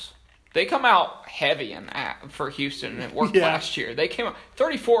bombs. They come out heavy for Houston, and it worked last year. They came out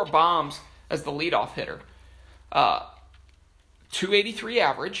 34 bombs as the leadoff hitter. 283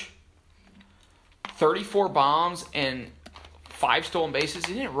 average, 34 bombs, and 5 stolen bases.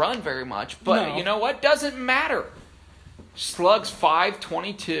 He didn't run very much, but you know what? Doesn't matter. Slugs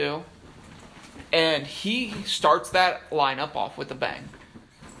 .522, and he starts that lineup off with a bang.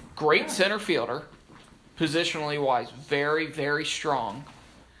 Great center fielder, positionally wise, very, very strong.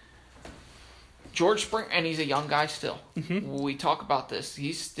 George Springer, and he's a young guy still. Mm-hmm. We talk about this.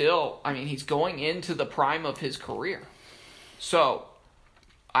 He's still, I mean, he's going into the prime of his career. So,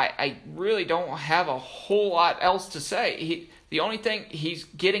 I really don't have a whole lot else to say. The only thing, he's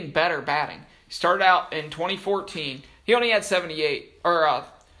getting better batting. He started out in 2014. He only had 78,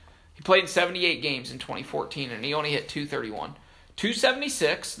 he played in 78 games in 2014, and he only hit .231.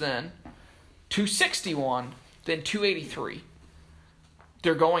 276, then 261, then 283.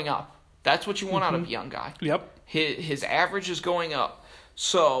 They're going up. That's what you want out of a young guy. Yep. His average is going up.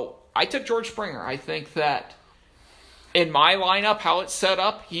 So I took George Springer. I think that in my lineup, how it's set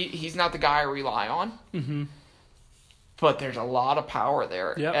up, he's not the guy I rely on. Mm-hmm. But there's a lot of power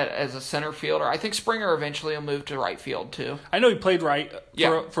there as a center fielder. I think Springer eventually will move to right field too. I know he played right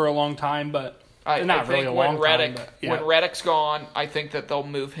for a long time, but not really a long time. When Reddick's gone, I think that they'll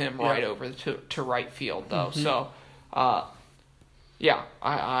move him right over to right field though. Mm-hmm. So,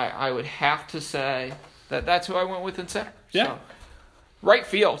 I would have to say that's who I went with in center. Yeah. So, right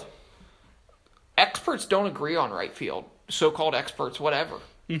field. Experts don't agree on right field. So-called experts, whatever.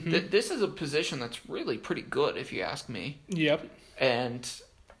 Mm-hmm. This is a position that's really pretty good, if you ask me. Yep. And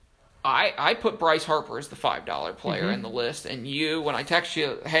I put Bryce Harper as the $5 player in the list. And when I text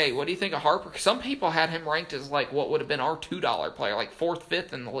you, hey, what do you think of Harper? Some people had him ranked as like what would have been our $2 player, like 4th,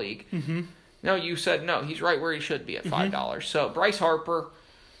 5th in the league. Mm-hmm. No, you said no. He's right where he should be at $5. So Bryce Harper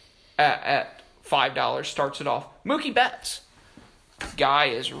at $5 starts it off. Mookie Betts. Guy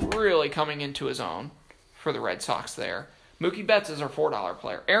is really coming into his own for the Red Sox there. Mookie Betts is our $4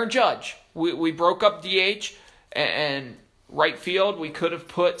 player. Aaron Judge. We broke up DH and right field. We could have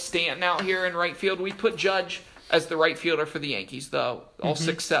put Stanton out here in right field. We put Judge as the right fielder for the Yankees, though. All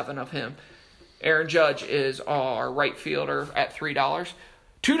 6'7" of him. Aaron Judge is our right fielder at $3.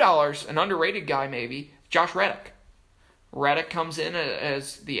 $2, an underrated guy maybe, Josh Reddick. Reddick comes in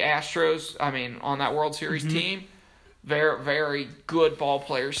as the Astros, on that World Series team. Very, very good ball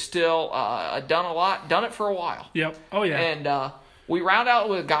player still. Done it for a while. Yep. Oh, yeah. And we round out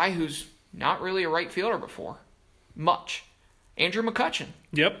with a guy who's not really a right fielder before. Much. Andrew McCutchen.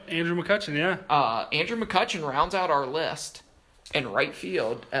 Yep, Andrew McCutchen, yeah. Andrew McCutchen rounds out our list in right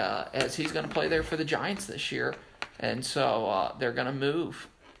field as he's going to play there for the Giants this year. And so they're going to move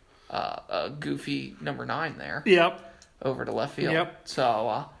a goofy number 9 there. Yep. Over to left field. Yep.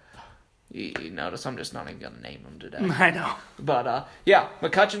 So you notice I'm just not even going to name him today. I know. But,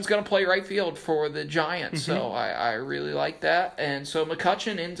 McCutchen's going to play right field for the Giants. So I really like that. And so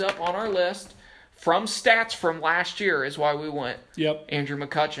McCutchen ends up on our list from stats from last year is why we went Andrew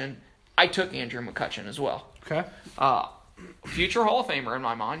McCutchen. I took Andrew McCutchen as well. Okay. Future Hall of Famer in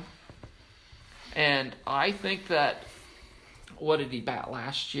my mind. And I think that, what did he bat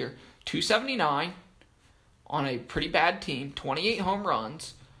last year? 279 on a pretty bad team, 28 home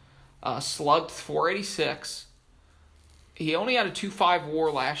runs, slugged 486. He only had a 2.5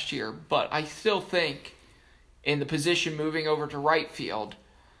 WAR last year, but I still think in the position moving over to right field,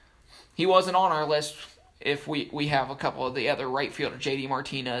 he wasn't on our list if we have a couple of the other right fielder, J.D.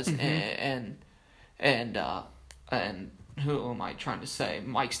 Martinez and who am I trying to say?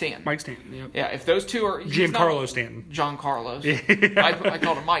 Mike Stanton. Mike Stanton. Yep. Yeah, if those two are Giancarlo Stanton. John Carlos. I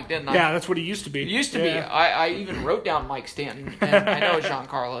called him Mike, didn't I? Yeah, that's what he used to be. He used to be. I even wrote down Mike Stanton, and I know it's John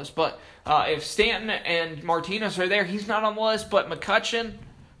Carlos. But if Stanton and Martinez are there, he's not on the list. But McCutchen,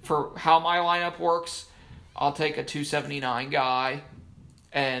 for how my lineup works, I'll take a $279 guy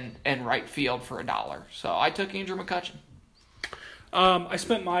and right field for $1. So I took Andrew McCutchen. I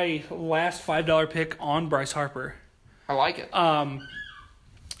spent my last $5 pick on Bryce Harper. I like it.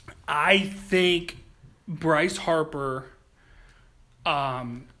 I think Bryce Harper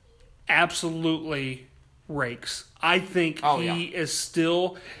absolutely rakes. I think is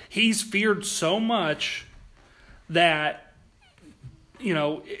still – he's feared so much that,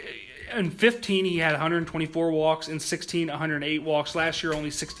 in 15 he had 124 walks. In 16, 108 walks. Last year,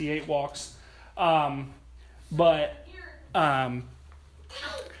 only 68 walks.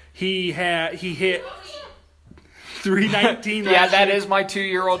 He hit 319 yeah, that is my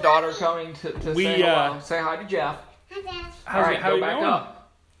 2-year-old daughter coming to say hello. Say hi to Jeff. Hi, Dad. All right, go back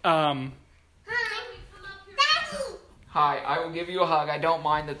up. Hi. Daddy. Hi, I will give you a hug. I don't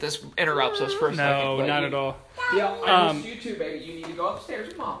mind that this interrupts us for a second. No, not at all. Yeah, I miss you too, baby. You need to go upstairs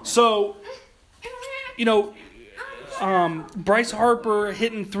with Mom. So, Bryce Harper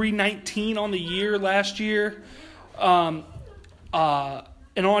hitting 319 on the year last year.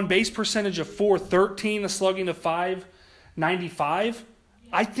 An on-base percentage of .413, a slugging of .595.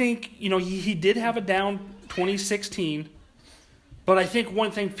 I think, he did have a down 2016, but I think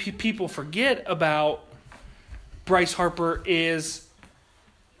one thing people forget about Bryce Harper is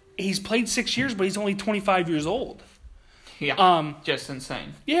he's played 6 years, but he's only 25 years old. Yeah, just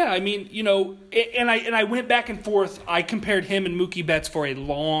insane. Yeah, I mean, and I went back and forth. I compared him and Mookie Betts for a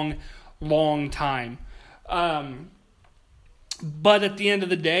long, long time. But at the end of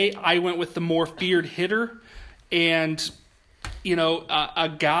the day, I went with the more feared hitter, and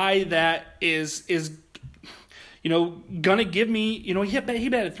a guy that is gonna give me. He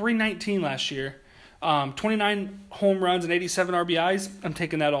batted .319 last year, 29 home runs and 87 RBIs. I'm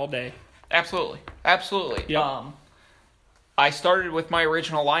taking that all day. Absolutely. Yep. I started with my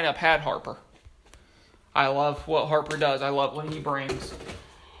original lineup had Harper. I love what Harper does. I love what he brings,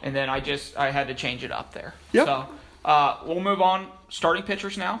 and then I had to change it up there. Yep. So. We'll move on. Starting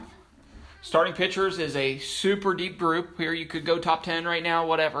pitchers now. Starting pitchers is a super deep group. Here you could go top 10 right now,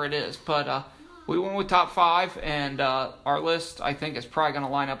 whatever it is. But we went with top 5, and our list, I think, is probably going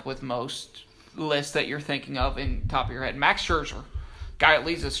to line up with most lists that you're thinking of in top of your head. Max Scherzer, guy that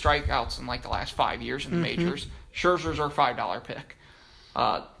leads the strikeouts in like the last 5 years in the majors. Scherzer's our $5 pick.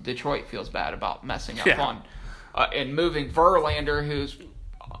 Detroit feels bad about messing up on and moving Verlander, who's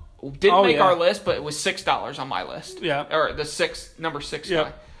didn't make our list, but it was $6 on my list. Yeah. Or the number 6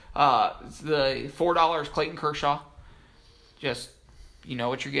 guy. The $4 Clayton Kershaw. Just, you know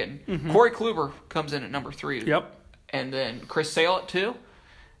what you're getting. Mm-hmm. Corey Kluber comes in at number 3. Yep. And then Chris Sale at 2.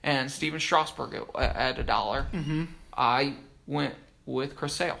 And Steven Strasburg at $1. Mm-hmm. I went with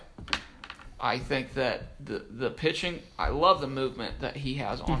Chris Sale. I think that the pitching, I love the movement that he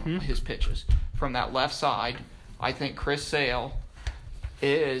has on his pitches. From that left side, I think Chris Sale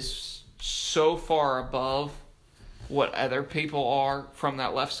is so far above what other people are from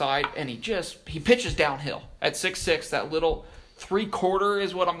that left side, and he pitches downhill at 6'6". That little 3/4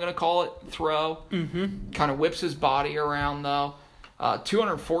 is what I'm going to call it throw. Mm-hmm. Kind of whips his body around though.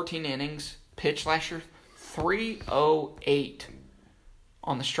 214 innings pitched last year, 308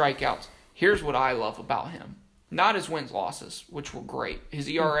 on the strikeouts. Here's what I love about him: not his wins losses, which were great. His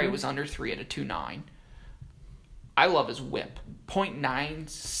ERA was under 3 at a 2.9. I love his whip,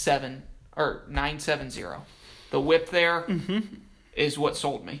 .97 or 970. The whip there is what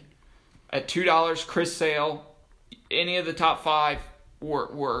sold me. At $2, Chris Sale, any of the top 5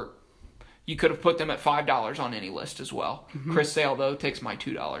 were you could have put them at $5 on any list as well. Mm-hmm. Chris Sale though takes my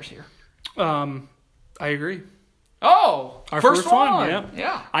 $2 here. I agree. Oh, our first one.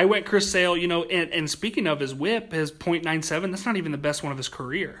 Yeah. I went Chris Sale. And speaking of his whip, his .97. That's not even the best one of his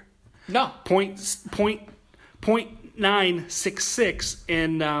career. No. .966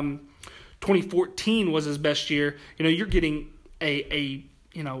 in 2014 was his best year. You're getting a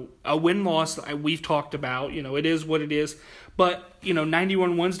win-loss that we've talked about. It is what it is. But,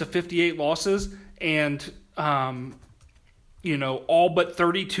 91 wins to 58 losses, and, all but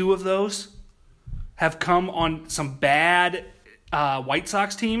 32 of those have come on some bad White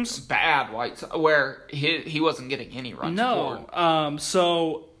Sox teams. Bad White Sox, where he wasn't getting any runs. No.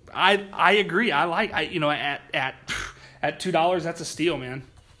 So I agree. I like at $2, that's a steal, man.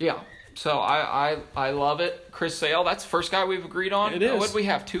 Yeah. So I love it. Chris Sale, that's the first guy we've agreed on. It is. What did we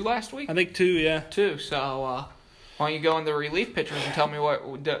have, 2 last week? I think 2, yeah. 2. So Why don't you go in the relief pitchers and tell me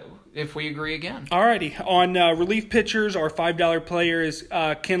if we agree again? Alrighty. On relief pitchers, our $5 player is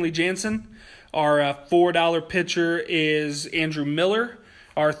Kenley Jansen. Our $4 pitcher is Andrew Miller.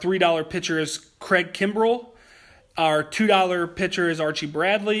 Our $3 pitcher is Craig Kimbrell. Our $2 pitcher is Archie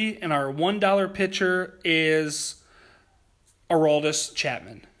Bradley. And our $1 pitcher is Aroldis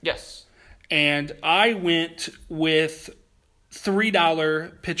Chapman. Yes. And I went with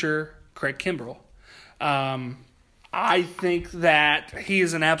 $3 pitcher Craig Kimbrell. I think that he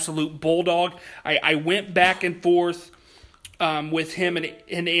is an absolute bulldog. I went back and forth with him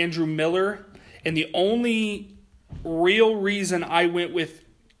and Andrew Miller, and the only real reason I went with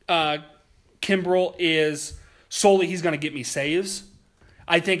Kimbrell is solely he's going to get me saves.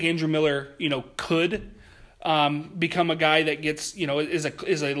 I think Andrew Miller, could become a guy that gets,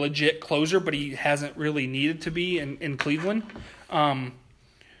 is a legit closer, but he hasn't really needed to be in Cleveland.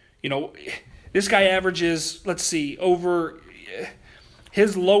 This guy averages, let's see, over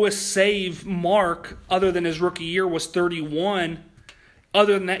his lowest save mark other than his rookie year was 31.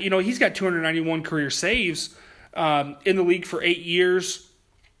 Other than that, he's got 291 career saves in the league for 8 years.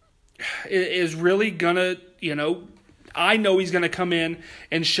 Is really going to, I know he's going to come in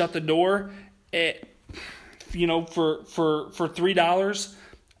and shut the door. For $3,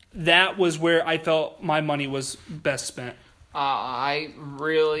 that was where I felt my money was best spent. I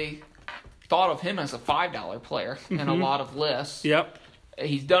really thought of him as a $5 player in a lot of lists. Yep.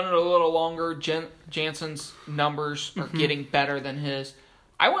 He's done it a little longer. Jansen's numbers are getting better than his.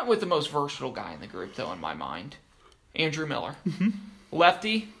 I went with the most versatile guy in the group, though, in my mind. Andrew Miller.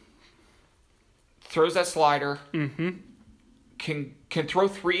 Lefty. Throws that slider. Can throw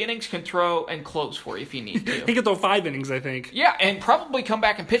 3 innings, can throw and close for you if you need to. He could throw 5 innings, I think. Yeah, and probably come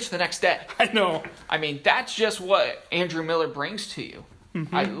back and pitch the next day. I know. I mean, that's just what Andrew Miller brings to you.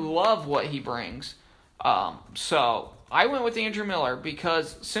 I love what he brings. So I went with Andrew Miller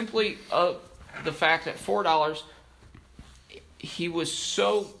because simply of the fact that $4, he was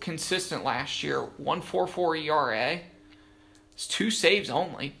so consistent last year. 1.44 ERA. It's 2 saves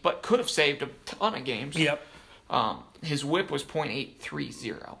only, but could have saved a ton of games. Yep. His whip was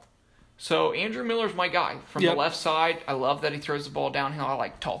 .830. So Andrew Miller's my guy from the left side. I love that he throws the ball downhill. I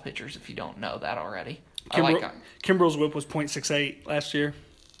like tall pitchers if you don't know that already. Kimbrell's whip was .68 last year.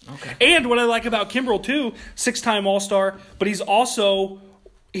 Okay. And what I like about Kimbrell too, 6-time All-Star, but he's won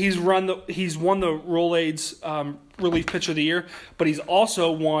the Rolaids relief pitcher of the year, but he's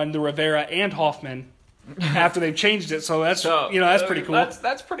also won the Rivera and Hoffman after they've changed it. So that's that's pretty cool.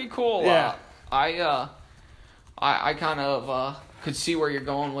 That's pretty cool. Yeah. I kind of could see where you're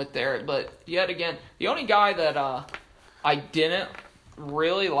going with there, but yet again, the only guy that I didn't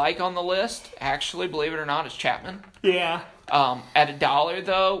really like on the list, actually, believe it or not, is Chapman. Yeah. At $1,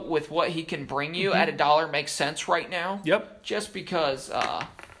 though, with what he can bring you, at $1 makes sense right now. Yep. Just because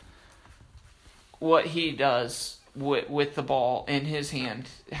what he does with the ball in his hand,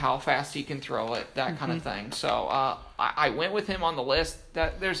 how fast he can throw it, that kind of thing. So I went with him on the list.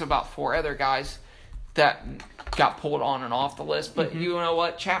 There's about 4 other guys that got pulled on and off the list, but you know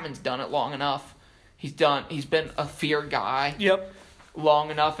what? Chapman's done it long enough. He's been a feared guy. Yep.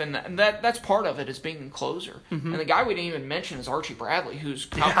 Long enough, and that's part of it, is being a closer. And the guy we didn't even mention is Archie Bradley, who's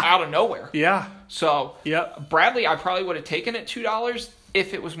come out of nowhere. Yeah. So Bradley, I probably would have taken at $2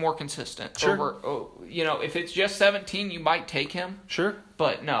 if it was more consistent. Sure. If it's just 17, you might take him. Sure.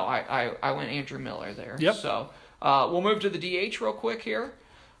 But no, I went Andrew Miller there. Yep. So we'll move to the DH real quick here.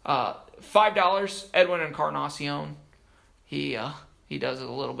 $5, Edwin Encarnacion. He does a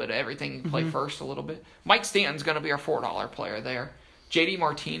little bit of everything. He play first a little bit. Mike Stanton's going to be our $4 player there. JD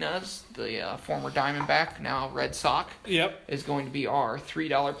Martinez, the former Diamondback, now Red Sox, is going to be our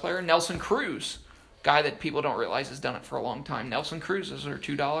 $3 player. Nelson Cruz, guy that people don't realize has done it for a long time. Nelson Cruz is our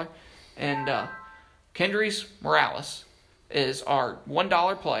 $2. And Kendrys Morales is our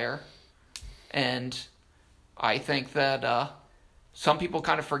 $1 player. And I think that some people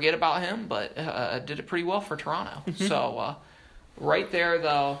kind of forget about him, but did it pretty well for Toronto. So right there,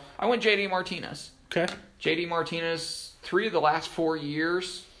 though, I went JD Martinez. Okay. JD Martinez, 3 of the last 4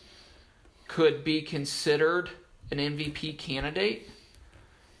 years could be considered an MVP candidate,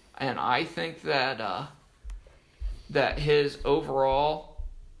 and I think that that his overall,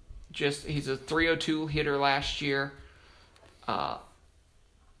 he's a .302 hitter last year, like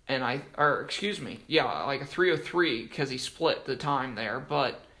a .303 because he split the time there,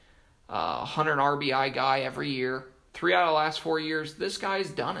 but 100 RBI guy every year, 3 out of the last 4 years. This guy's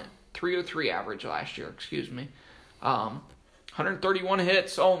done it. .303 average last year. 131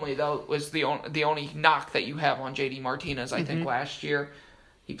 hits only, though, was the only knock that you have on JD Martinez, I think, last year.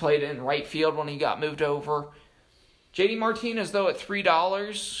 He played in right field when he got moved over. JD Martinez, though, at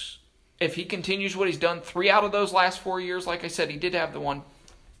 $3, if he continues what he's done 3 out of those last 4 years, like I said, he did have the one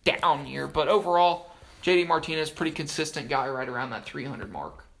down year. But overall, JD Martinez, pretty consistent guy right around that 300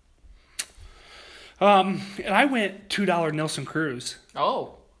 mark. And I went $2 Nelson Cruz.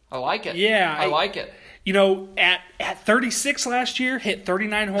 Oh, I like it. Yeah. I like it. You know, at 36 last year, hit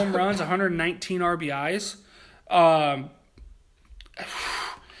 39 home runs, 119 RBIs.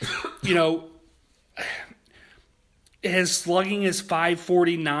 You know, his slugging is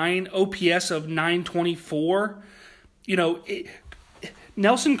 549, OPS of 924. You know,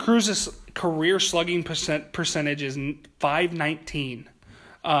 Nelson Cruz's career slugging percentage is 519.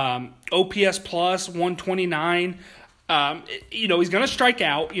 OPS plus 129. You know, he's going to strike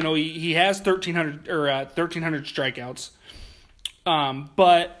out. You know, he has 1,300 strikeouts.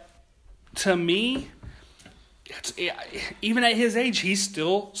 But to me, even at his age, he's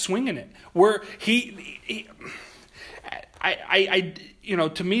still swinging it. Where you know,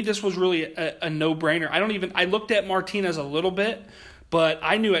 to me, this was really a no-brainer. I looked at Martinez a little bit, but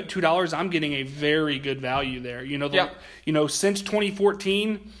I knew at $2 I'm getting a very good value there. You know, since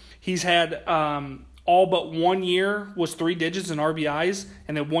 2014, he's had all but 1 year was 3 digits in RBIs,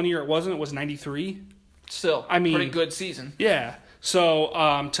 and then 1 year it wasn't. It was 93. Still, I mean, pretty good season. Yeah.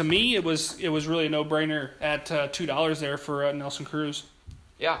 So to me, it was really a no-brainer at $2 there for Nelson Cruz.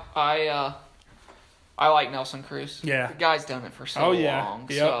 Yeah, I like Nelson Cruz. Yeah, the guy's done it for so long.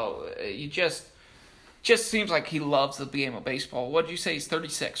 Yep. So you just seems like he loves the game of baseball. What did you say? He's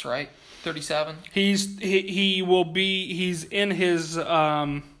 36, right? 37. He will be. He's in his.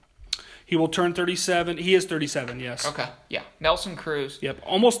 He will turn 37. He is 37. Yes. Okay. Yeah. Nelson Cruz. Yep.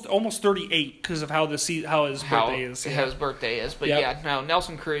 Almost 38 because of how his birthday is. How his birthday is. But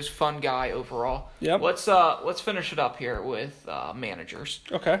Nelson Cruz, fun guy overall. Yep. Let's finish it up here with managers.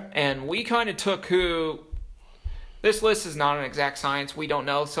 Okay. And we kind of took who. This list is not an exact science. We don't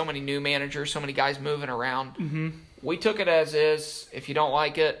know. So many new managers, so many guys moving around. Mm-hmm. We took it as is. If you don't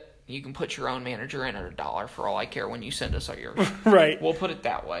like it, you can put your own manager in at $1 for all I care when you send us yours. Right. We'll put it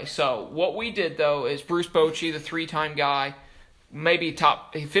that way. So what we did, though, is Bruce Bochy, the 3-time guy, maybe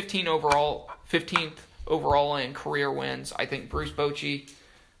top 15 overall, 15th overall in career wins. I think Bruce Bochy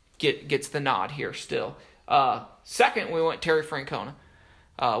gets the nod here still. Second, we went Terry Francona.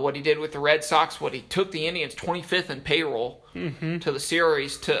 What he did with the Red Sox, what he took the Indians 25th in payroll to the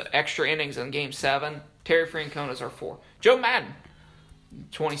series to extra innings in Game 7. Terry Francona's our 4. Joe Maddon.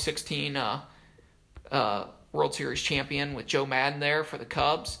 2016 World Series champion with Joe Maddon there for the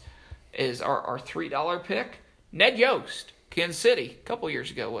Cubs is our $3 pick. Ned Yost, Kansas City, a couple years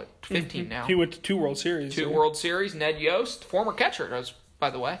ago, 15 now. He went to 2 World Series. 2 World Series. Ned Yost, former catcher, by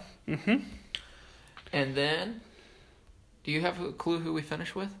the way. Mm-hmm. And then, do you have a clue who we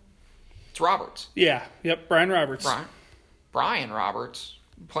finish with? It's Roberts. Yeah. Yep. Brian Roberts. Brian Roberts,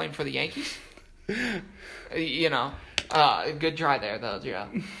 playing for the Yankees. You know. Good try there, though, Joe.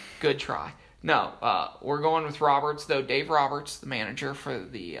 Good try. No, we're going with Roberts, though. Dave Roberts, the manager for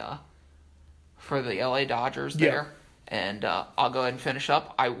the LA Dodgers there. Yeah. And I'll go ahead and finish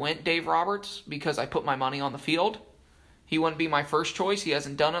up. I went Dave Roberts because I put my money on the field. He wouldn't be my first choice. He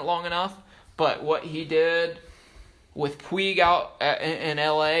hasn't done it long enough. But what he did with Puig out in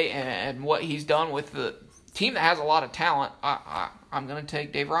LA and what he's done with the team that has a lot of talent, I'm going to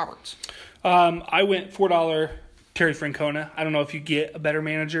take Dave Roberts. I went $4 Terry Francona. I don't know if you get a better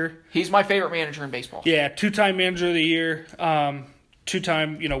manager. He's my favorite manager in baseball. Yeah, 2-time manager of the year,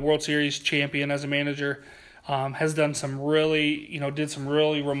 2-time World Series champion as a manager. Has done some really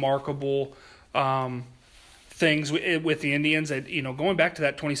remarkable things with the Indians. And, going back to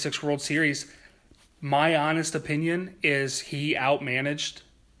that 26 World Series, my honest opinion is he outmanaged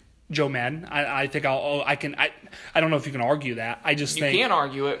Joe Maddon. I think I don't know if you can argue that. I just think you can't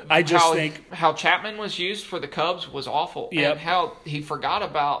argue it. I just think how Chapman was used for the Cubs was awful. Yep. And how he forgot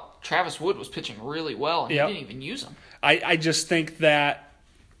about Travis Wood was pitching really well and he didn't even use him. I just think that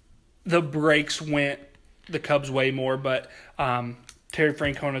the breaks went the Cubs way more, but Terry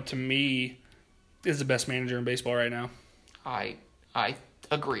Francona to me is the best manager in baseball right now. I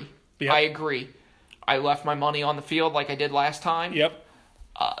agree. Yep. I agree. I left my money on the field like I did last time. Yep.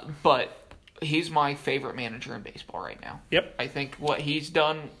 But he's my favorite manager in baseball right now. Yep. I think what he's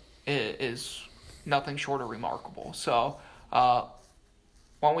done is nothing short of remarkable. So why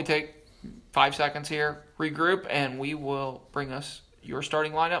don't we take 5 seconds here, regroup, and we will bring us your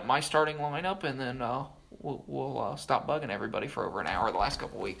starting lineup, my starting lineup, and then we'll stop bugging everybody for over an hour the last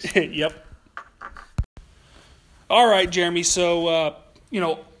couple of weeks. Yep. All right, Jeremy. So,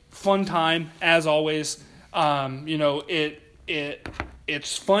 fun time as always.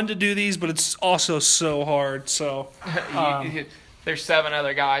 it's fun to do these, but it's also so hard. So there's 7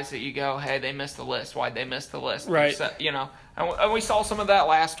 other guys that you go, hey, they missed the list. Why'd they miss the list? Right. And we saw some of that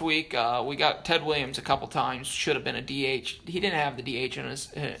last week. We got Ted Williams a couple times. Should have been a DH. He didn't have the DH in his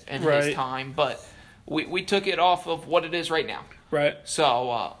time, but we took it off of what it is right now. Right.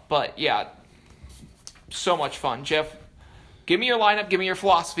 So, but yeah, so much fun. Jeff, give me your lineup. Give me your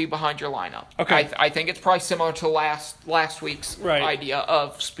philosophy behind your lineup. Okay. I think it's probably similar to last week's idea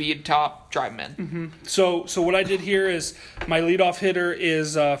of speed, top, drive men. Mm-hmm. So what I did here is my leadoff hitter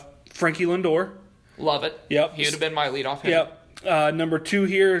is Frankie Lindor. Love it. Yep. He would have been my leadoff hitter. Yep. Number 2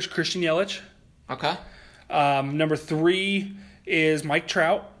 here is Christian Yelich. Okay. Number 3 is Mike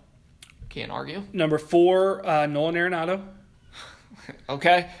Trout. Can't argue. Number 4, Nolan Arenado.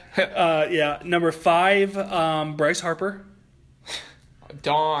 Okay. Number 5, Bryce Harper.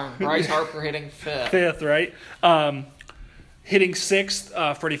 Darn. Bryce Harper hitting 5th. 5th, right? Hitting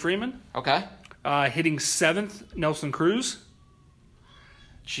 6th, Freddie Freeman. Okay. Hitting 7th, Nelson Cruz.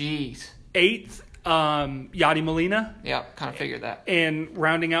 Jeez. 8th, Yadi Molina. Yeah, kind of figured that. And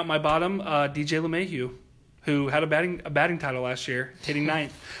rounding out my bottom, DJ LeMahieu, who had a batting title last year, hitting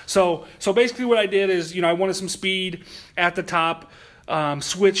 9th. So basically what I did is, I wanted some speed at the top.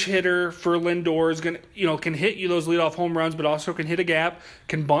 Switch hitter for Lindor is can hit you those leadoff home runs, but also can hit a gap,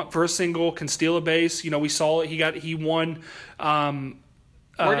 can bunt for a single, can steal a base. We saw it. He won.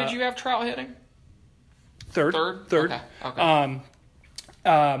 Where did you have Trout hitting? Third. Okay.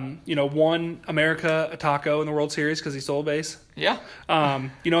 Won America a taco in the World Series because he stole a base. Yeah.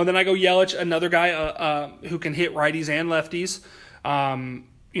 And then I go Yelich, another guy who can hit righties and lefties. I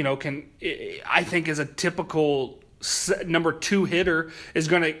think is a typical number 2 hitter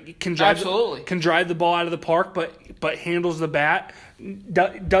can drive the ball out of the park, but handles the bat.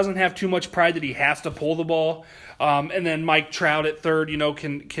 Doesn't have too much pride that he has to pull the ball. And then Mike Trout at third,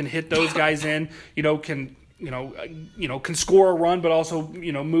 can hit those guys in. Can score a run, but also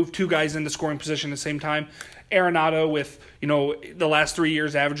move 2 guys into scoring position at the same time. Arenado with the last 3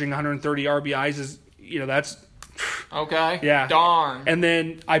 years averaging 130 RBIs is that's okay. Yeah. Darn. And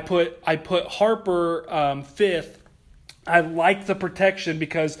then I put Harper 5th. I like the protection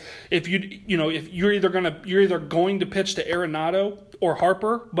because if you're either going to pitch to Arenado or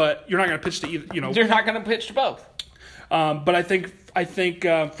Harper, but you're not going to pitch to either. You're not going to pitch to both. But I think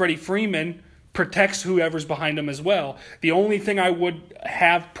Freddie Freeman protects whoever's behind him as well. The only thing I would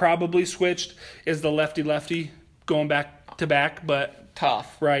have probably switched is the lefty going back to back, but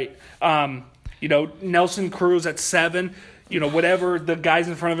tough. Right. Nelson Cruz at 7. Whatever the guys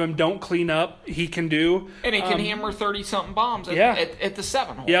in front of him don't clean up, he can do. And he can hammer 30-something bombs at the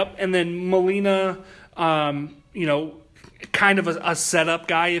 7 hole. Yep. And then Molina, kind of a setup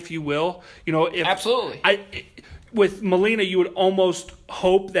guy, if you will. Absolutely. With Molina, you would almost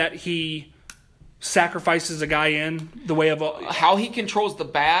hope that he sacrifices a guy in the way of how he controls the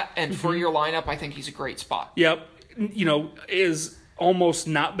bat, and for your lineup, I think he's a great spot. Yep. Is almost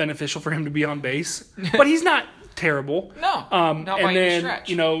not beneficial for him to be on base. But he's not terrible. No, not by any stretch.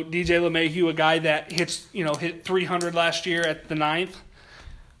 DJ LeMahieu, a guy that hit 300 last year at the 9th.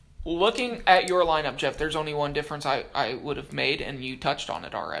 Looking at your lineup, Jeff, there's only one difference I would have made, and you touched on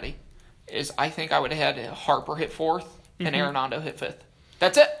it already, is I think I would have had Harper hit 4th and Arenado hit 5th.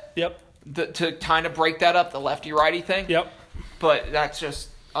 That's it. Yep. To kind of break that up, the lefty-righty thing. Yep. But that's just...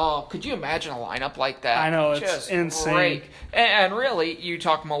 Oh, could you imagine a lineup like that? I know, it's just insane. Great. And really, you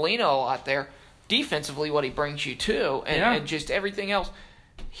talk Molina a lot there. Defensively, what he brings you to, and just everything else.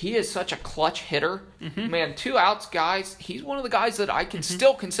 He is such a clutch hitter. Man, 2 outs, guys. He's one of the guys that I can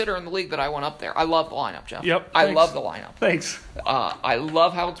still consider in the league that I went up there. I love the lineup, Jeff. Yep. I love the lineup. Thanks. I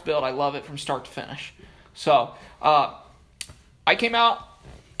love how it's built. I love it from start to finish. So, I came out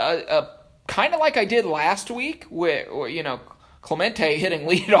kind of like I did last week, where Clemente hitting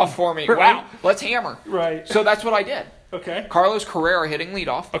leadoff for me. Right. Wow, let's hammer. Right. So that's what I did. Okay. Carlos Carrera hitting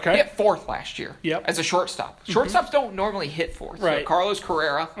leadoff. Okay. Hit 4th last year. Yep. As a shortstop. Shortstops don't normally hit 4th. Right. So Carlos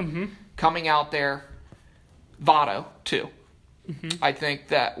Carrera coming out there. Votto, too. I think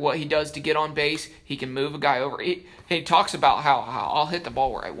that what he does to get on base, he can move a guy over. He talks about how I'll hit the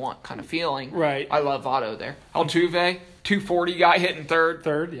ball where I want kind of feeling. Right. I love Votto there. Altuve, 240 guy hitting 3rd.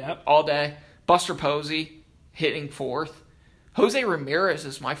 3rd, yep. All day. Buster Posey hitting 4th. Jose Ramirez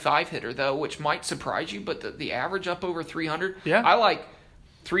is my 5 hitter, though, which might surprise you, but the average up over 300. Yeah. I like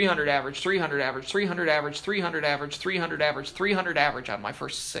 300 average, 300 average, 300 average, 300 average, 300 average, 300 average on my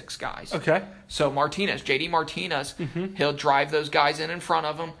first 6 guys. Okay. So Martinez, JD Martinez, he'll drive those guys in front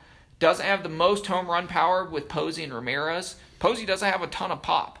of him. Doesn't have the most home run power with Posey and Ramirez, Posey doesn't have a ton of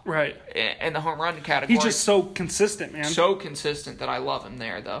pop Right. in the home run category. He's just so consistent, man. So consistent that I love him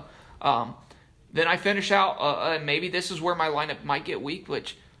there, though. Then I finish out, and maybe this is where my lineup might get weak,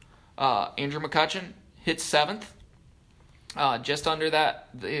 which Andrew McCutchen hits 7th. Just under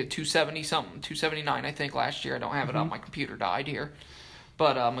that, 270-something, 279, I think, last year. I don't have it up. My computer died here.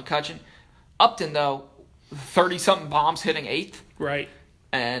 But McCutchen. Upton, though, 30-something bombs hitting 8th. Right.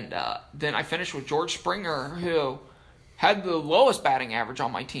 And then I finished with George Springer, who had the lowest batting average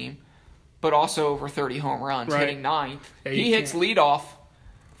on my team, but also over 30 home runs, hitting 9th. Yeah, he hits leadoff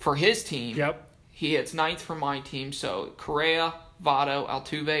for his team. Yep. He hits 9th for my team. So Correa, Votto,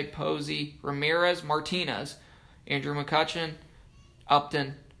 Altuve, Posey, Ramirez, Martinez, Andrew McCutchen,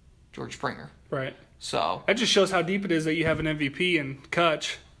 Upton, George Springer. Right. So That just shows how deep it is that you have an MVP in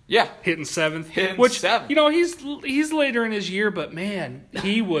Kutch yeah, hitting 7th. Hitting which 7th. You know, he's later in his year, but man,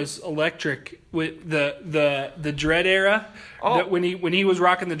 he was electric with the dread era. Oh. When he was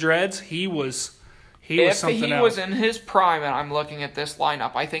rocking the dreads, he was something he else. was in his prime, and I'm looking at this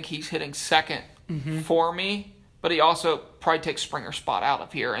lineup, I think he's hitting 2nd for me. But he also probably takes Springer's spot out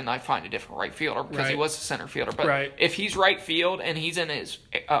of here, and I find a different right fielder because he Right. was a center fielder. But Right. if he's right field and he's in his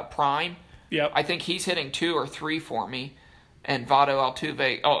prime, Yep. I think he's hitting 2 or 3 for me. And Votto,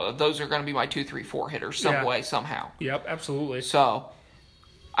 Altuve, those are going to be my 2, 3, 4 hitters some Yeah. way, somehow. Yep, absolutely. So,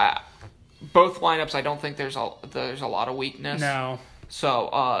 both lineups, I don't think there's a lot of weakness. Now,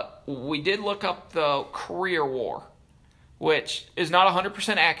 So, we did look up the career WAR, which is not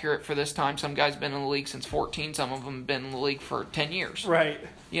 100% accurate for this time. Some guys have been in the league since 14. Some of them have been in the league for 10 years. right.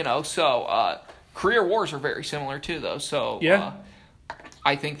 You know, so career WARs are very similar too, though. So, Yeah.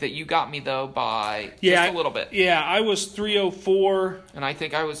 I think that you got me, though, by Yeah, just a little bit. Yeah, I was 304. And I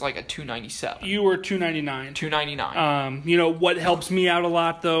think I was like a 297. You were 299. 299. You know what helps me out a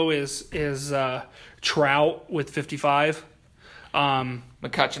lot though is Trout with 55.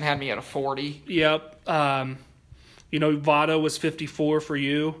 McCutchen had me at a 40. Yep. You know, Votto was 54 for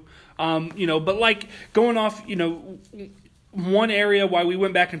you. You know, but like going off, you know, one area why we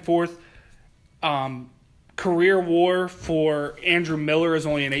went back and forth. Career WAR for Andrew Miller is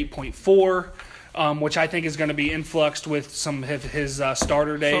only an 8.4, which I think is going to be influxed with some of his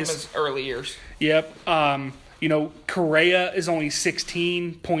starter From days. his early years. Yep. You know, Correa is only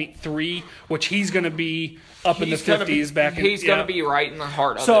 16.3, which he's going to be up in the 50s back in. He's going to be right in the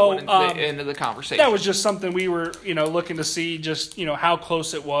heart of So, it when the end of the conversation. That was just something we were, you know, looking to see just, you know, how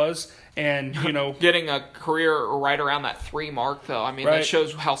close it was. And, you know, getting a career right around that 3 mark, though. I mean, Right. that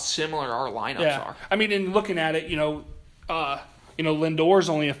shows how similar our lineups are. I mean, in looking at it, you know, Lindor's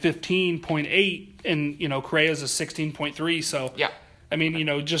only a 15.8 and, you know, Correa's a 16.3. So, Yeah. I mean, you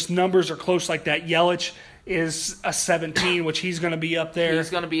know, just numbers are close like that. Yelich is a 17, which he's going to be up there. He's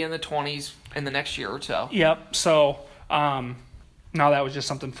going to be in the 20s in the next year or so. Yep. So, now that was just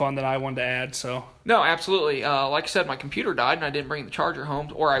something fun that I wanted to add. So, No, absolutely. Like I said, my computer died and I didn't bring the charger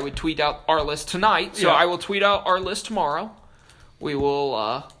home, or I would tweet out our list tonight. So Yeah. I will tweet out our list tomorrow. We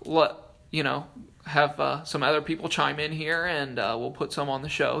will have some other people chime in here, and we'll put some on the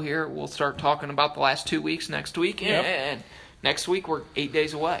show here. We'll start talking about the last 2 weeks next week, Yep. and next week we're 8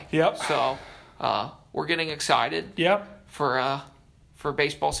 days away. Yep. So we're getting excited yep. for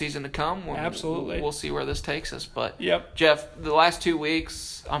baseball season to come. Absolutely. We'll see where this takes us. But Yep. Jeff, the last 2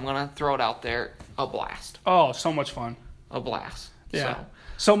 weeks, I'm going to throw it out there, a blast. Oh, so much fun. A blast. Yeah.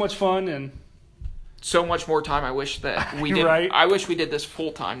 So much fun, and So much more time. I wish that we did. Right. I wish we did this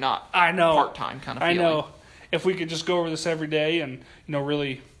full time, not I know. part time kind of I feeling. know. If we could just go over this every day and, you know,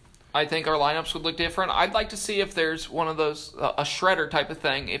 really. I think our lineups would look different. I'd like to see if there's one of those a shredder type of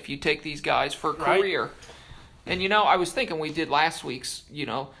thing. If you take these guys for a Right. career. And, you know, I was thinking we did last week's, you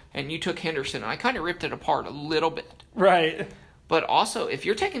know, and you took Henderson, and I kind of ripped it apart a little bit. Right. But also, if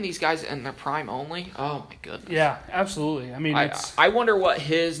you're taking these guys in their prime only, oh my goodness. Yeah, absolutely. I mean, it's. I wonder what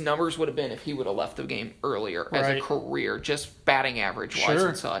his numbers would have been if he would have left the game earlier as a Right. career, just batting average wise Sure.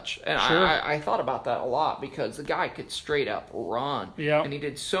 and such. And Sure. I thought about that a lot because the guy could straight up run. Yep. And he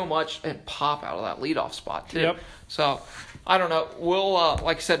did so much and pop out of that leadoff spot too. Yep. So I don't know. We'll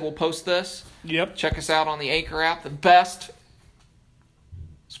like I said, we'll post this. Yep. Check us out on the Anchor app, the best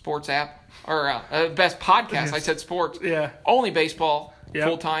sports app or best podcast. Yes. I said sports. Yeah. Only baseball. Yep.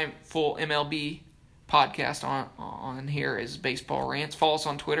 Full-time, full MLB podcast on here is Baseball Rants. Follow us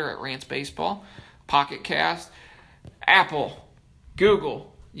on Twitter at Rants Baseball. Pocket Cast, Apple,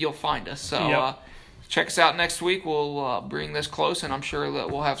 Google, you'll find us. So Yep. check us out next week. We'll bring this close, and I'm sure that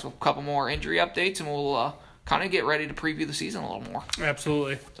we'll have a couple more injury updates, and we'll kind of get ready to preview the season a little more.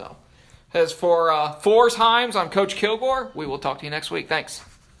 Absolutely. So, as for Fours Himes, I'm Coach Kilgore. We will talk to you next week. Thanks.